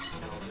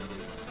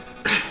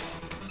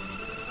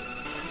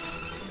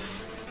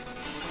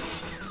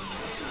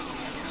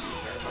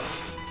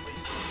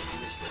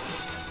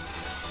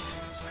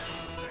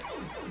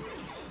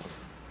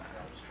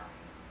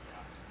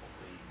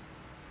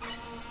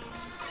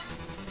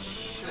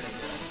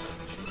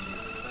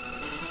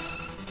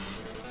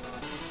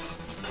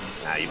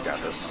 Nah, you've got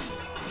this.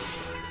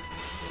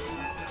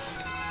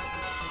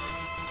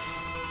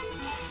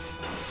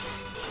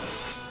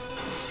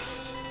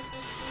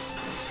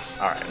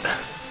 Alright.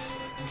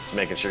 Just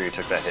making sure you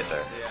took that hit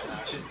there. Yeah,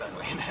 no, she's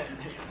definitely in it.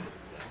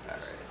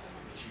 Alright.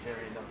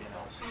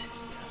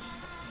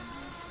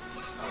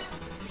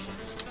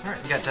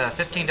 Alright, we got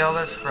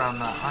 $15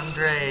 from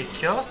Andre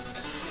Kios.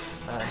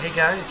 Hey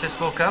guys, just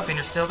woke up and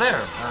you're still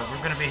there. We're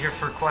going to be here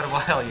for quite a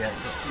while yet.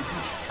 So,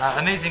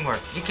 amazing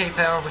work. EK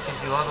Power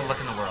wishes you all the luck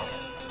in the world.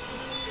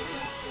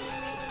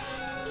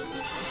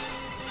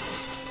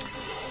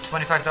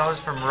 $25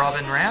 from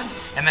Robin Rand.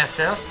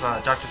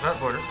 MSF, Dr.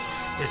 Buttboarder,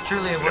 is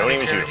truly a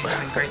worthy charity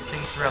doing great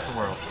things throughout the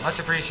world. Much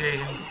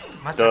appreciation.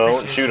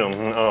 Don't shoot him.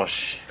 Oh,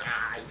 shit.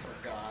 I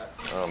forgot.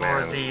 Oh,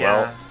 man. For the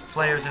Well,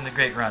 players in the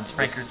great runs,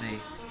 Franker Z.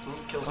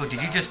 Oh,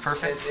 did you just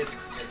perfect? It's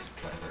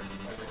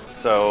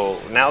so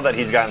now that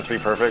he's gotten 3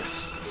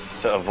 perfects,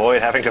 to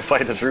avoid having to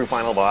fight the true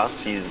final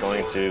boss, he's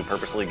going to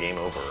purposely game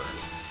over.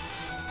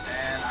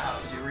 And I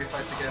have to do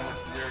refights again with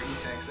 0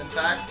 E-tanks. In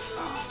fact, I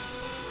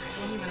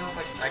don't even know if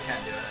I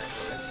can't do it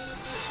actually.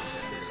 It's just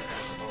gonna be super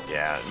difficult.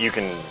 Yeah,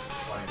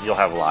 you'll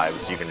have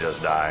lives, you can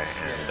just die,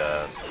 and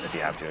if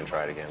you have to, and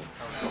try it again.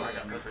 Oh no, I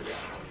got perfect.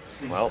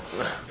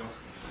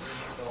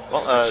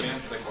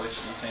 Chance the glitch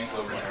E-tank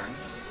will return.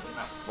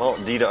 Well,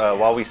 indeed,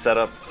 while we set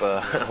up,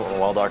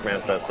 while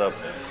Darkman sets up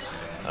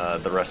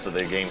the rest of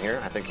the game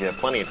here, I think you have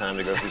plenty of time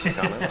to go through some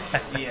comments.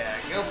 Yeah,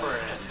 go for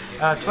it.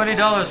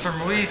 $20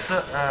 from Reese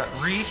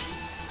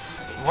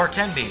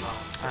Wartenby.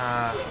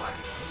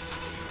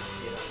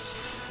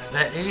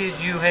 That idiot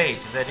you hate,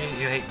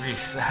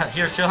 Reese.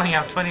 You're shelling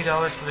out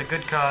 $20 for the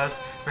good cause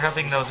for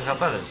helping those who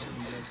help others.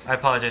 I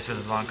apologize for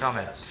this long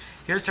comment.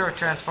 Here's to our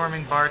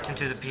transforming Bart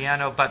into the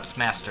piano butts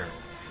master.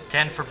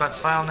 10 for Butt's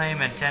file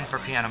name, and 10 for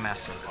Piano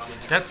Master.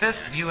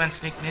 Duckfist, you and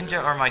Sneak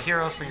Ninja are my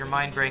heroes for your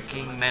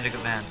mind-breaking Mega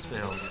Man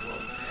spills.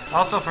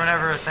 Also, for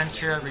whenever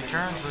Essentia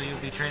returns, will you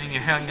be training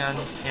your young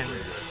guns in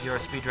your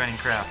speedrunning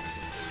craft?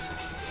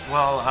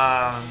 Well,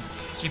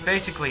 she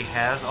basically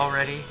has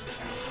already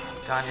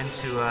gone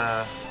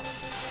into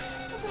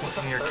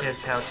teaching your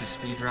kids how to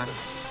speedrun.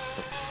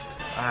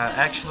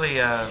 Actually,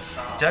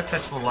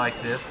 Duckfist will like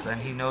this,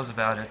 and he knows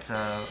about it.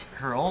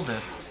 Her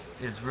oldest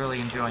is really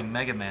enjoying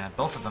Mega Man.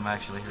 Both of them,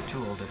 actually, her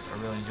two oldest, are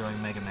really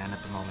enjoying Mega Man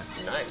at the moment.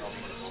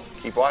 Nice.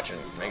 Keep watching.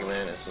 Mega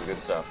Man is some good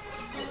stuff.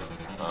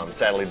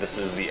 Sadly, this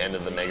is the end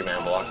of the Mega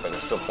Man block, but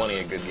there's still plenty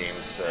of good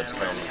games to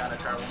come.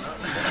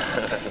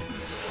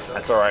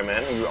 That's alright,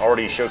 man. You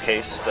already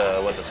showcased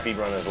what the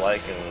speedrun is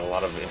like and a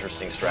lot of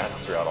interesting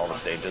strats throughout all the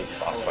stages.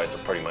 Boss fights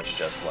are pretty much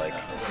just like,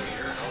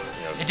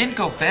 It didn't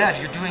go bad.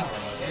 You're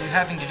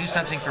having to do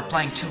something for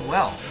playing too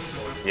well.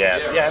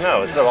 Yeah,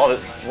 no, it's all the,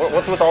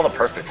 what's with all the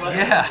perfects?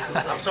 Yeah.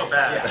 I'm so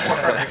bad. 4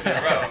 perfects in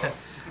a row.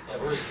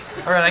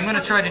 Alright, I'm going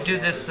to try to do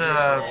this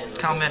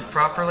comment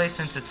properly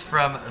since it's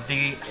from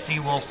the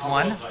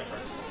Seawolf1.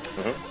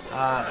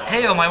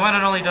 Heyo, my one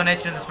and only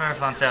donation to this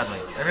marathon, sadly.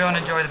 Everyone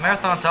enjoy the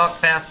marathon, talk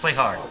fast, play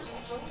hard.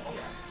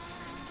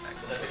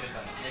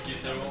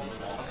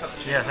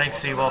 Yeah, thanks,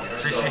 Seawolf.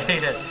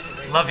 Appreciate it.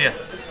 Love you.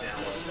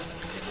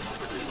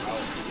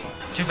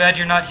 Too bad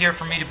you're not here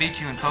for me to beat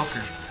you in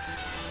poker.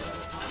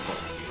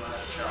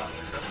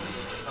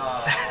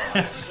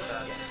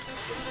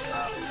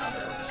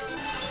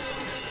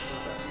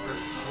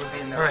 This would be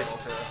inevitable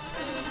to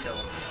kill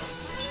him.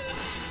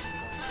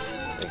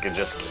 You could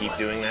just keep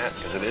doing that,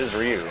 because it is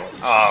Ryu.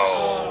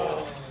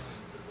 Oh.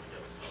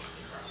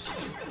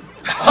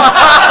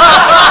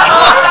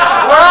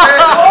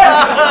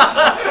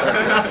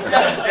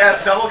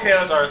 Yes, double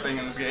KOs are a thing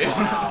in this game.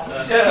 Wow.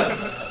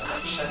 Yes.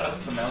 Shout out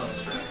to the melon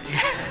strip.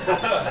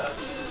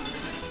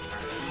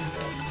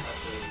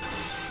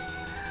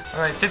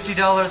 Alright,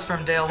 $50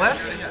 from Dale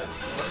West.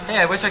 Hey,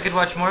 I wish I could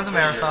watch more of the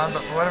marathon,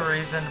 but for whatever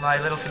reason, my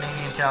little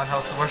Canadian town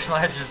hosts the worst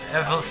largest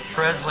Elvis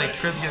Presley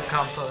tribute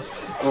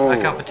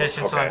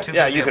competition, so I'm too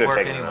busy at work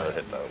anyway.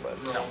 Hit, though, but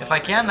if I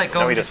can, let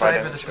go and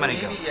decide where this money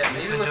goes.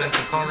 He's been doing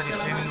some quality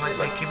streaming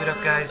lately. Keep it up,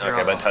 guys.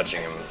 Okay, but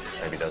touching him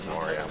maybe does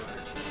more, yeah.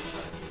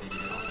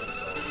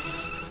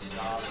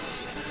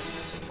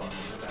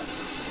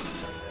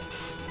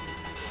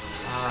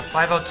 Uh,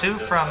 502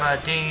 from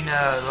Dean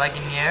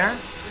Laguiniere.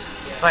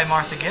 Cy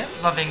Marth again,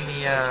 loving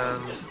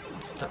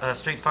the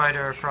Street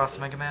Fighter Cross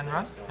Mega Man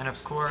run. And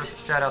of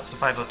course, shoutouts to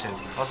 502.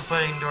 Also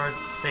putting toward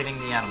saving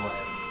the animals.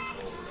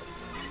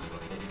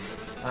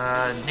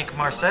 Nick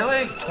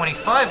Marcelli,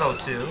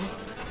 2502.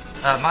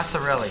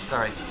 Massarelli,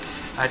 sorry.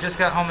 I just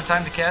got home in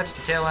time to catch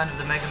the tail end of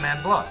the Mega Man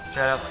block.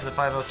 Shoutouts to the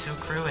 502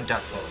 crew and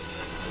Duckfist.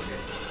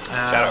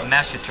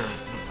 Mashister.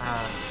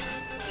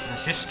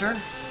 Mashister?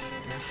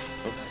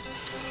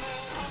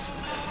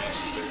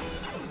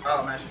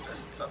 Oh, Manchester.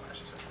 What's up,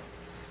 Manchester?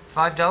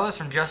 $5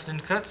 from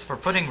Justin Kutz for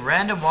putting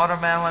random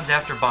watermelons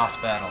after boss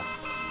battle.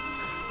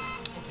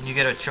 And you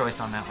get a choice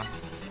on that one.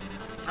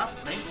 Oh,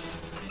 me?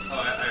 Oh,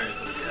 I already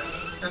put it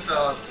together. It's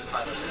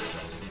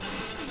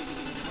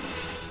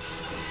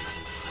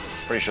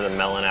 502. Pretty sure the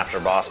melon after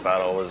boss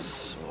battle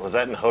was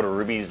that in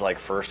Hodarubi's like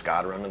first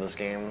god run of this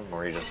game,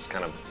 where he just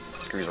kind of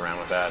screws around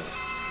with that.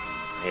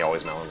 He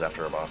always melons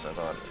after a boss, I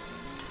thought.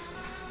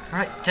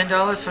 Alright,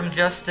 $10 from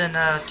Justin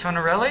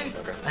Tonorelli.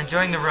 Okay.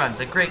 Enjoying the runs,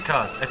 a great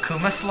cause.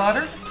 Akuma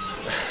slaughter? I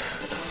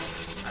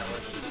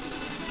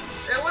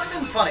wish. It would have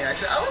been funny,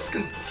 actually. I was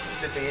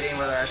debating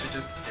whether I should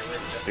just do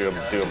it. Just Do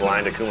a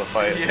blind Akuma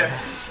fight. Yeah, it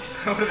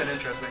would have been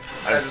interesting.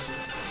 I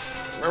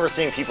remember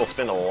seeing people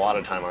spend a lot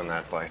of time on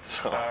that fight,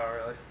 so Oh,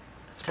 really?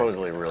 it's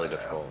supposedly really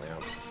difficult,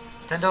 yeah.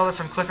 $10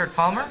 from Clifford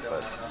Palmer.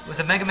 With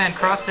the Mega Man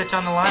cross-stitch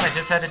on the line, I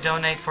just had to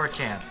donate for a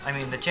chance. I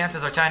mean, the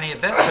chances are tiny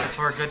at best, but it's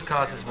for a good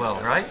cause as well,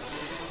 right?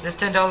 This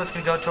 $10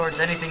 can go towards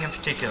anything in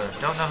particular.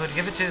 Don't know who to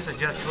give it to, so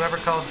just whoever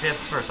calls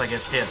dibs first, I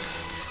guess dibs.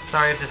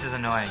 Sorry if this is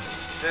annoying.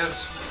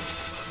 Dibs.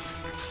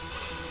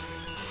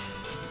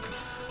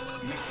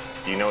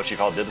 Do you know what you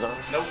call dibs on?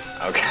 Nope.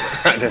 Okay,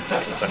 I didn't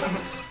think so.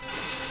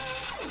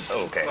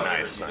 Okay,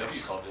 nice.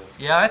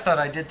 Yeah, I thought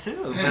I did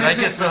too, but I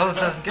guess the host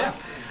doesn't get.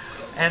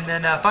 And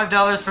then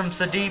 $5 from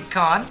Sadeeb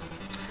Khan.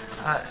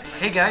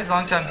 Hey guys,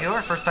 long-time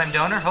viewer, first-time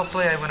donor.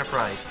 Hopefully I win a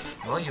prize.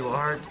 Well, you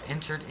are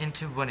entered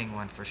into winning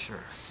one for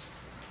sure.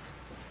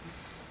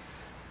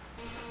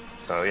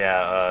 So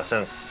yeah,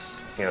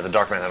 since the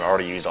Darkman had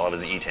already used all of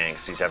his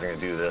E-tanks, he's having to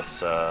do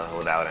this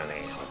without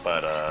any.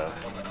 But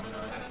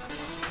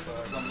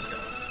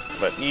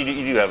but you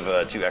do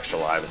have 2 extra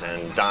lives,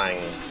 and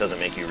dying doesn't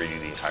make you redo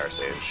the entire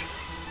stage. I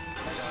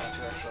don't have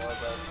 2 extra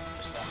lives,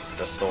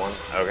 Just the one?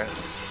 Okay.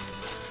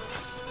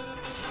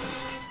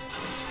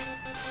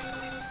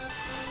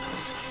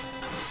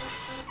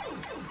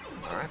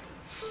 Alright.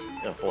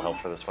 You have full health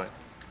for this fight.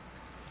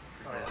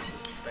 Oh, yeah.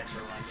 Thanks for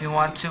reminding. If you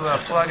want to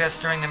plug us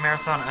during the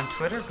marathon on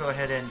Twitter, go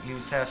ahead and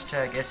use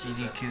hashtag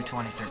SGDQ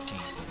 2013.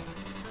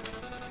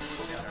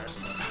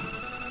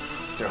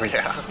 Oh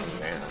yeah,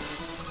 man.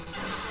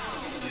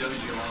 Joey,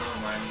 do you want to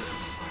remind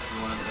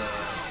everyone of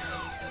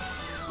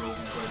the rules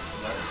and codes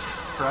select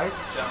Right?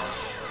 challenge?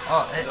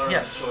 Oh,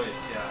 yeah.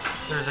 Choice, yeah.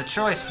 There's a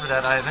choice for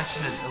that. I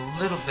mentioned it a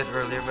little bit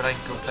earlier, but I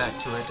can go back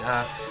to it.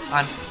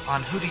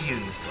 On who to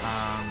use.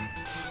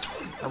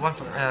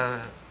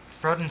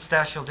 Froden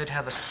Stashel did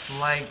have a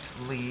slight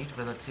lead,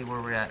 but let's see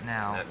where we're at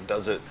now. That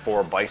does it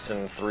for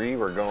Bison 3.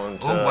 We're going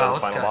to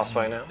final boss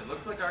fight now. It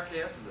looks like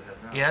RKS is ahead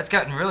now. Yeah, it's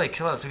gotten really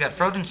close. We got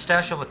Froden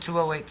Stashel with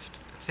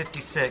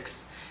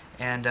 208.56,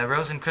 and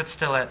Rosencritz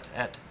still at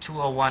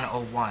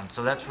 201.01.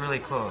 So that's really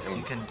close.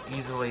 You can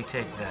easily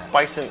take that.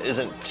 Bison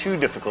isn't too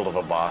difficult of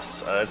a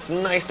boss. It's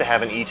nice to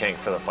have an E-Tank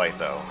for the fight,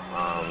 though.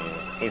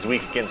 He's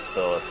weak against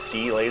the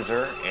C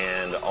laser,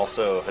 and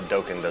also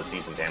Hadoken does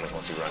decent damage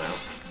once you run out.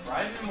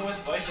 Drive him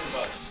with Bison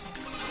Bucks.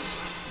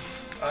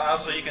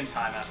 Also, you can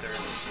time after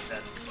he's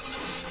dead.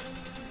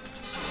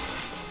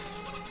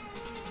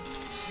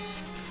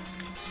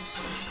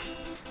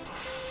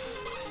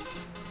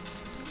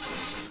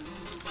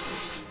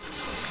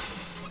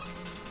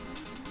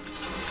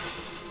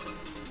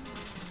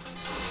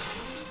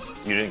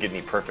 You didn't get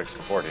any perfects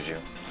before, did you?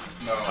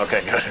 No.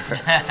 Okay, good.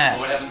 Well,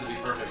 what happens if he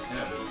perfects him?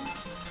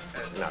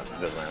 No,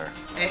 it doesn't matter.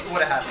 It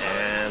would have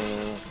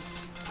happened.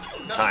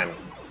 And time.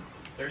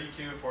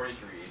 32-43.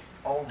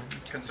 All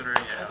considering,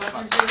 yeah.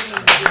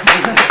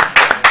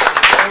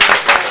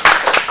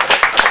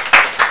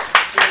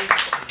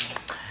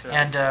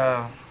 And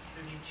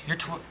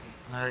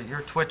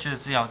your Twitch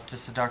is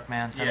just a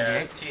Darkman 78.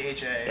 Yeah,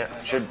 THA.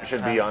 Yeah,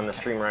 should be on the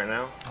stream right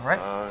now. All right.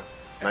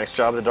 Nice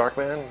job, the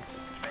Darkman.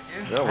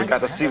 Thank you. No, we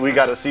got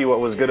to see what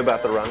was good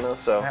about the run though.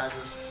 So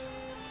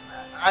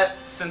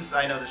Since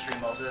I know the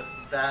stream loves it,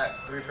 that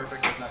 3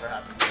 perfects has never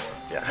happened before.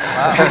 yeah.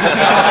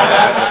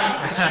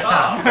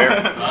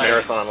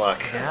 Marathon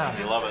luck. Yeah.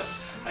 You love it.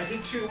 I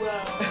did too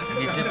well.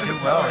 You did too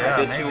well. Yeah, I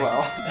did too amazing.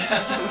 well.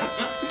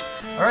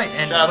 All right,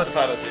 and Shout out to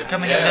what- 502.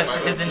 coming up next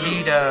is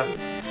indeed.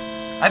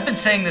 I've been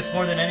saying this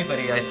more than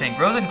anybody, I think.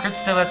 Rosenkritz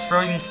still at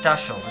Froden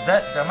Stashel.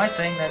 Am I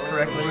saying that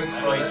correctly?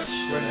 It's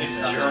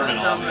German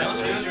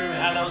almost.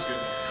 Yeah, that was good.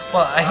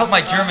 Well, I hope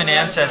my German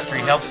ancestry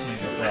helps me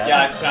with that.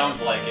 Yeah, it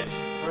sounds like it.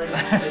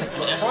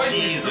 ST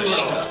is a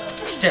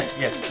Still,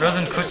 yeah.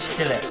 Rosenkritz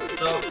still at.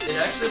 So it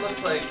actually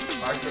looks like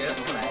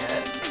RKS went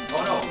ahead.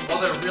 Oh no,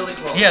 they're really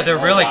close. Yeah, they're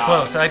really wow.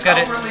 close. I've got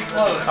it. Really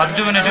close. I'm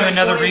doing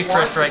another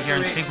refresh right here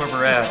and see where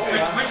we're at. Which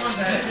one's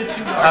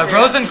ahead?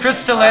 Rosenkritz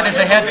still at is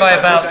ahead by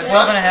about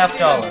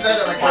 $12.50.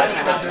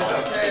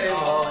 Okay,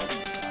 well,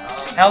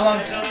 How long?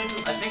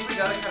 I think we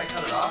gotta kind of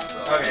cut it off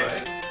though. Okay.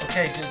 Right?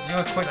 Okay, do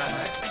a quick.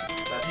 Next.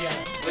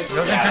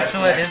 Rosenkritz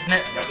still at, isn't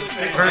it?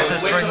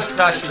 Versus Froden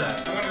Stashel.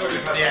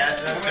 Yeah,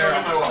 they're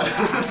on my wall.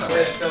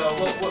 Wait, so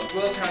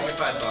we'll count your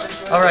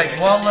 $5. All right.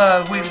 While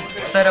we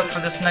set up for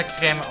this next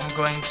game, I'm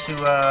going to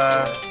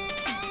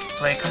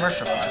play a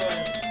commercial.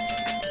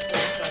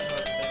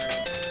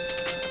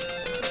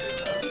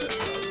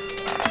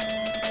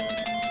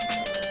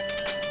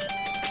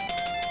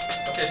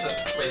 Okay, so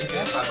wait, he's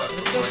getting $5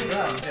 before he's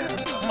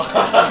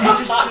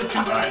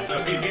Alright, so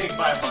if he's getting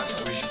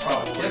 $5, we should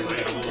probably wait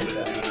a little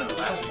bit to do the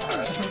last one.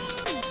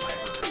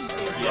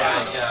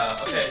 Yeah.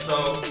 Okay,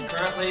 so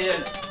currently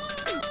it's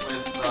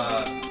with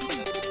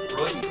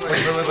Rosenkreuz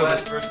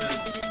Wait.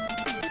 versus.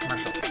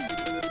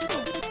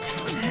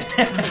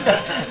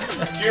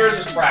 Kira's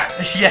just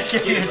practice. Yeah,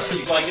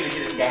 He's like gonna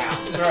get it down.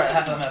 It's alright,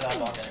 half of them have that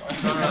block anyway.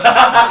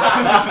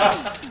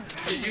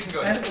 You can go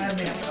ahead. And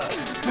me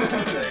sucks.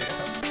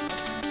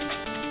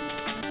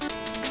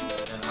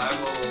 And I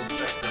will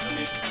check the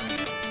donations for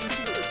you.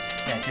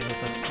 Yeah, it gives us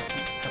a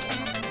couple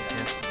more minutes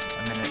here.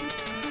 A minute.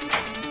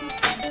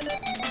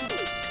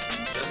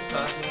 Just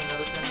tossing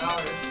another $10.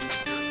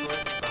 It's your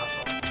foot, stop.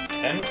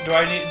 And do I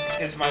need?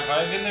 Is my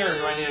 5 in there, or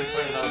do I need to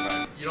put another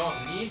 5? You don't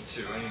need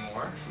to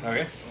anymore.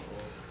 Okay.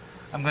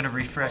 I'm going to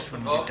refresh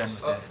when we get done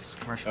with this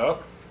commercial.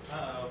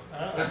 Oh.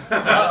 Credits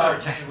are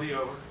technically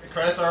over. The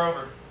credits are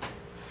over.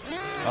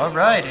 All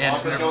right, and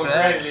Monster's we're going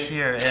back crazy.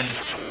 here, and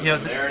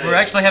There it we're is.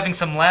 actually having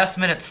some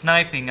last-minute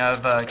sniping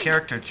of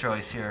character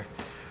choice here.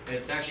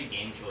 It's actually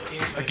game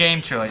choice. A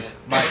game choice,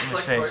 my It's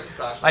like mistake.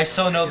 Freudenstachel. I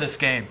so know this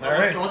game.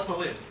 What's the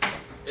lead?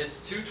 It's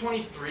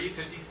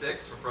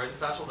 223.56 for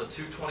Freudenstachel to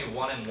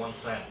 221 and 1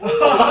 cent.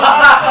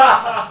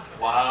 Wow.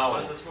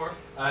 What is this for?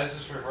 This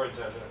is for Freud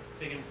session.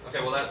 Okay,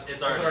 well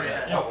it's already.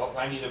 ahead. Yeah, well,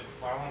 I need to.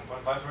 I want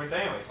 1.5 for it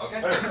anyways.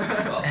 Okay. Better.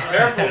 Well,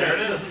 Careful, there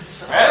it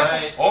is.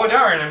 Alright. Oh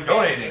darn, I'm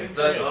donating.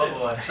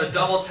 The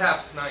double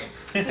tap snipe.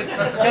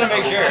 Gotta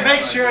make sure.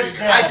 Make sure it's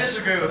down. I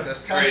disagree with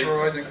this. Time Great. for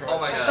Rosenkreuz. Oh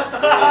my god.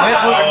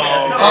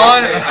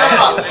 Step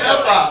up,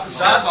 step up,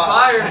 step Shots up.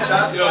 fired,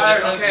 shots Yo, fired.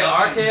 this is Okay,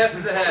 nothing. RKS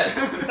is ahead.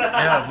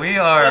 Yeah, we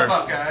Step are.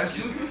 up, guys.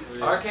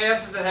 RKS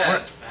is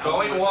ahead.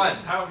 Going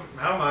once.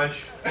 How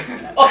much?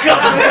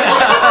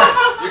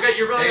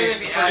 You're really going to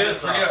be adding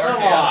this up.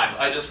 Come on.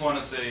 I just want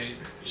to say,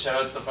 shout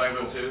outs to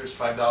 502. There's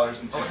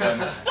 $5.02.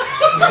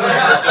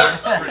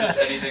 for just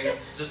anything.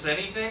 Just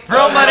anything?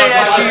 Throw money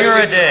at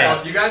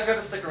Euradays. You guys got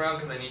to stick around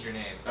because I need your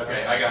names.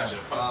 Okay, I got you.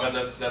 But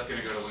that's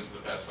going to go to Link to the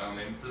Past file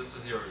name. So this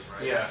was yours,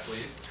 right? Yeah.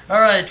 Please.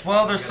 Alright,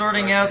 while they're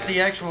sorting out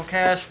the actual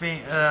cache,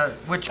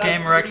 which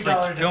game we're actually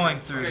going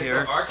through Okay,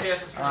 here. so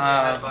RKS is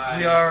currently by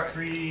We are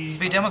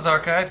Speed Demos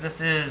Archive. This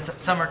is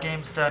Summer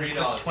Games Done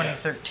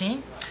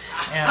 2013.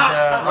 And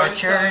our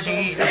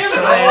charity of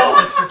choice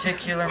this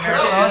particular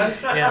marathon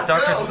is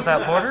Doctors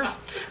Without Borders.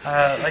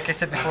 Like I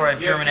said before, I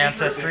have German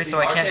ancestry, so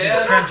I can't do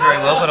the French very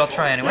well, but I'll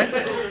try anyway.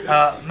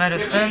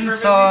 Médecins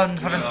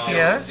sans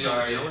frontières.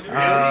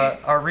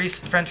 Our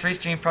French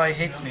restream probably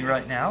hates me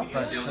right now,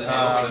 but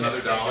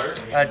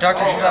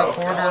Doctors Without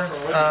Borders,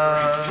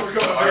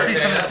 see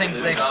some of the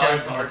things they've done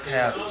in the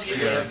past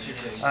year.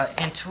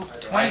 In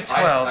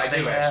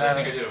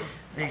 2012,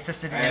 they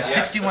assisted in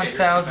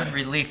 61,000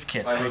 relief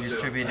kits they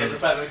distributed.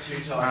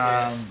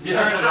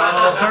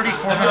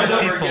 3,400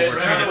 people were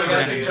treated for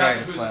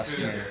meningitis last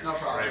year.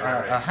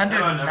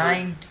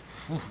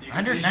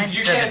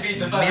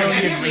 197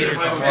 million liters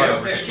of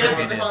water were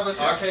distributed by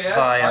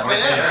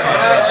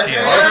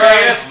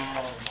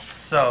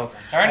So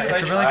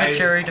it's a really good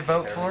charity to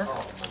vote for.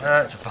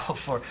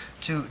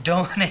 To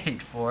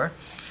donate for.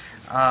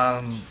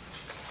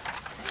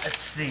 Let's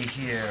see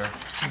here.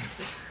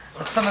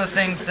 Some of the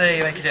things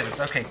they make a difference.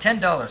 Okay,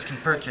 $10 can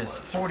purchase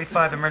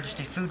 45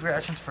 emergency food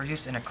rations for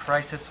use in a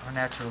crisis or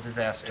natural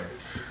disaster.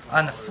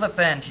 On the flip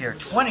end here,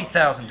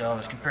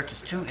 $20,000 can purchase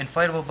 2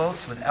 inflatable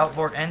boats with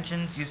outboard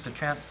engines used to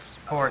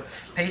transport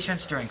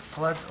patients during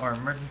floods or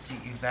emergency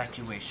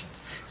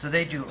evacuations. So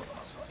they do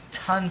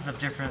tons of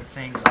different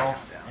things, all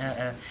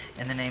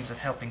in the names of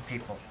helping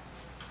people.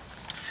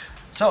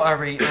 So are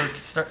we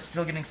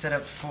still getting set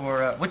up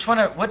for which one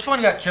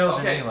got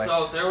chosen anyway? Okay,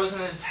 so there was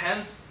an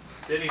intense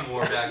bidding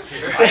war back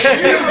here.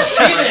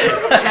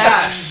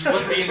 Cash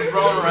was being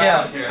thrown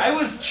around here. I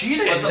was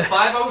cheated. But the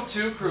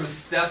 502 crew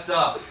stepped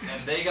up,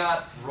 and they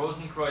got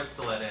Rosenkreuz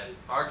to let in.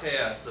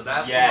 RKS, so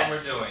that's the one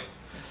we're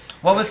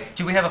doing.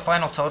 Do we have a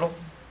final total?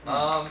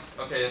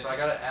 Okay, if I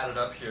gotta add it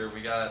up here, we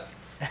got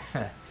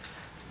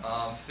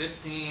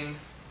 15,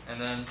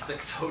 and then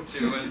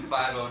 602 and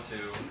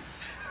 502.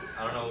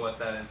 I don't know what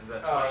that is. Is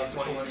that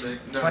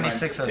 26?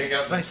 26. Take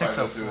out this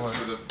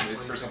 2604. 502.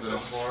 It's for something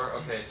else.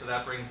 Okay, so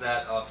that brings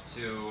that up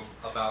to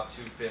about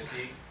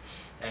 250,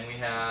 and we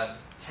had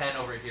 10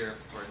 over here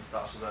for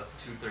install, so that's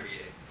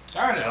 238.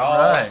 Darn it!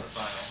 All right.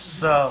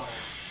 So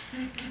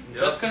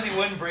just because he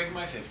wouldn't break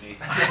my 50.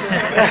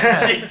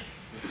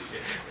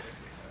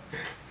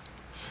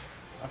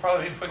 I'll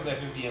probably be putting that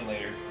 50 in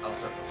later. I'll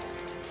start.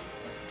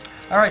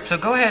 all right, so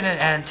go ahead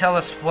and tell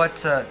us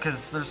what,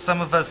 because there's some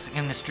of us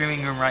in the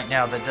streaming room right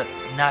now that are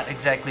not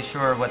exactly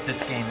sure what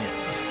this game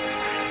is.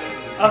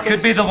 Okay,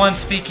 could be the one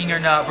speaking or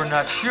not, we're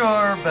not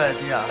sure,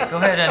 but yeah, go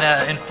ahead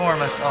and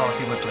inform us all if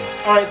you would please.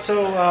 Alright,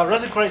 so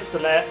Rosenkreuz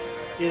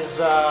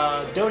is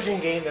a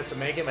Dojin game that's a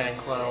Mega Man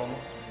clone,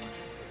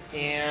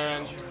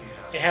 and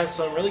it has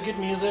some really good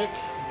music,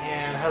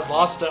 and has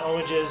lots of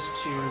homages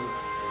to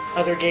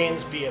other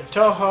games, be it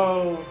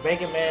Toho,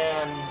 Mega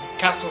Man,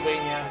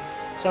 Castlevania,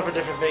 several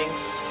different things.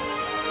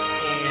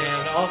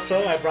 And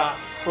also I brought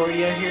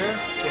Freudia here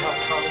to help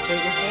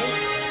commentate with me,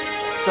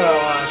 so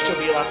she'll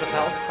be lots of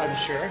help, I'm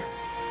sure.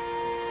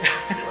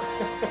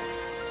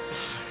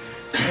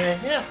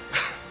 And yeah.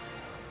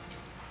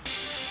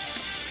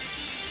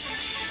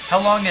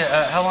 How long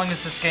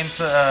is this game's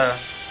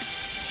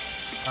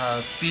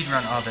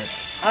speedrun of it?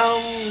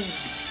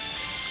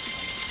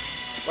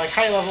 Like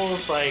high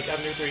levels, like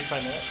under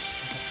 35 minutes.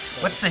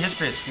 So. What's the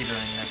history of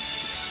speedrunning this?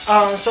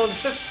 So the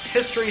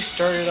history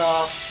started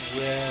off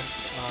with,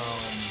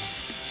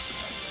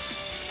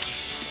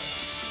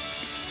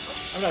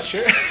 I'm not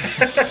sure.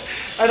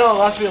 I know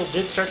lots of people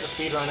did start to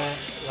speedrun it,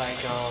 like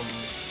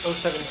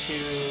 072,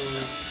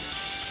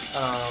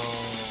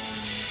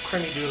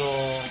 Crimmy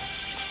Doodle,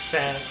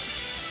 Cent.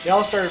 They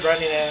all started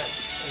running it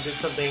and did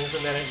some things,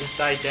 and then it just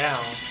died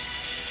down.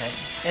 Okay.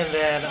 And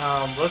then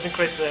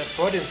Rosenkreuz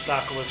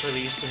Freudenstock was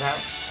released, and that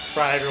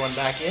brought everyone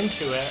back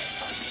into it.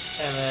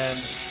 And then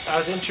I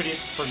was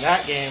introduced from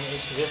that game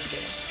into this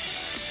game.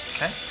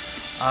 Okay.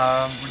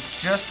 We're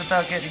just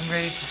about getting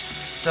ready to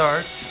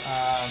start.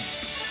 I'll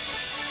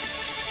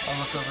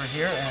look over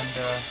here and.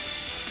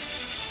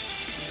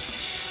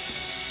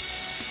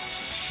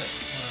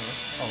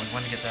 Oh, we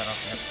want to get that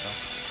off yet, so.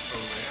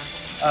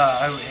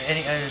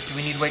 Do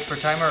we need to wait for a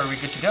timer, or are we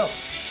good to go?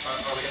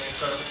 Are we going to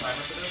start up a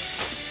timer for this?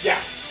 Yeah.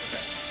 Okay.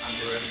 I'm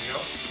just ready to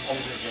go.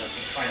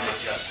 Trying to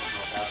adjust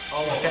real fast.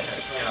 Oh, okay.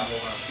 Yeah.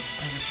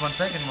 In just 1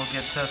 second, we'll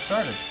get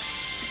started.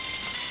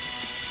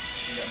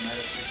 You got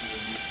Metasick with a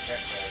new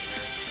tech right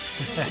here.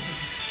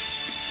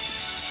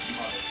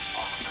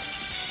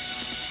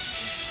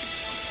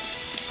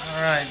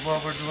 All right.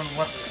 Well, we're doing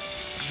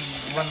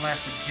one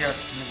last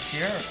adjustment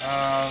here.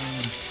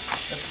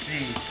 Let's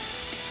see.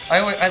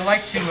 I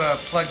like to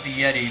plug the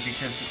Yeti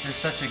because they're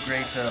such a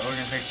great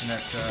organization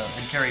that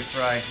and Carrie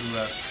Fry who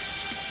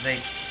they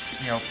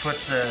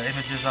put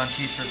images on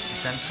T-shirts to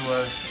send to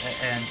us,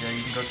 and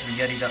you can go to the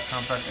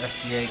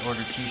yeti.com/SDA,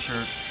 order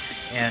T-shirt,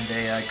 and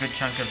a good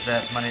chunk of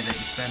that money that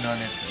you spend on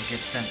it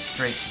gets sent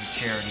straight to the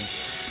charity.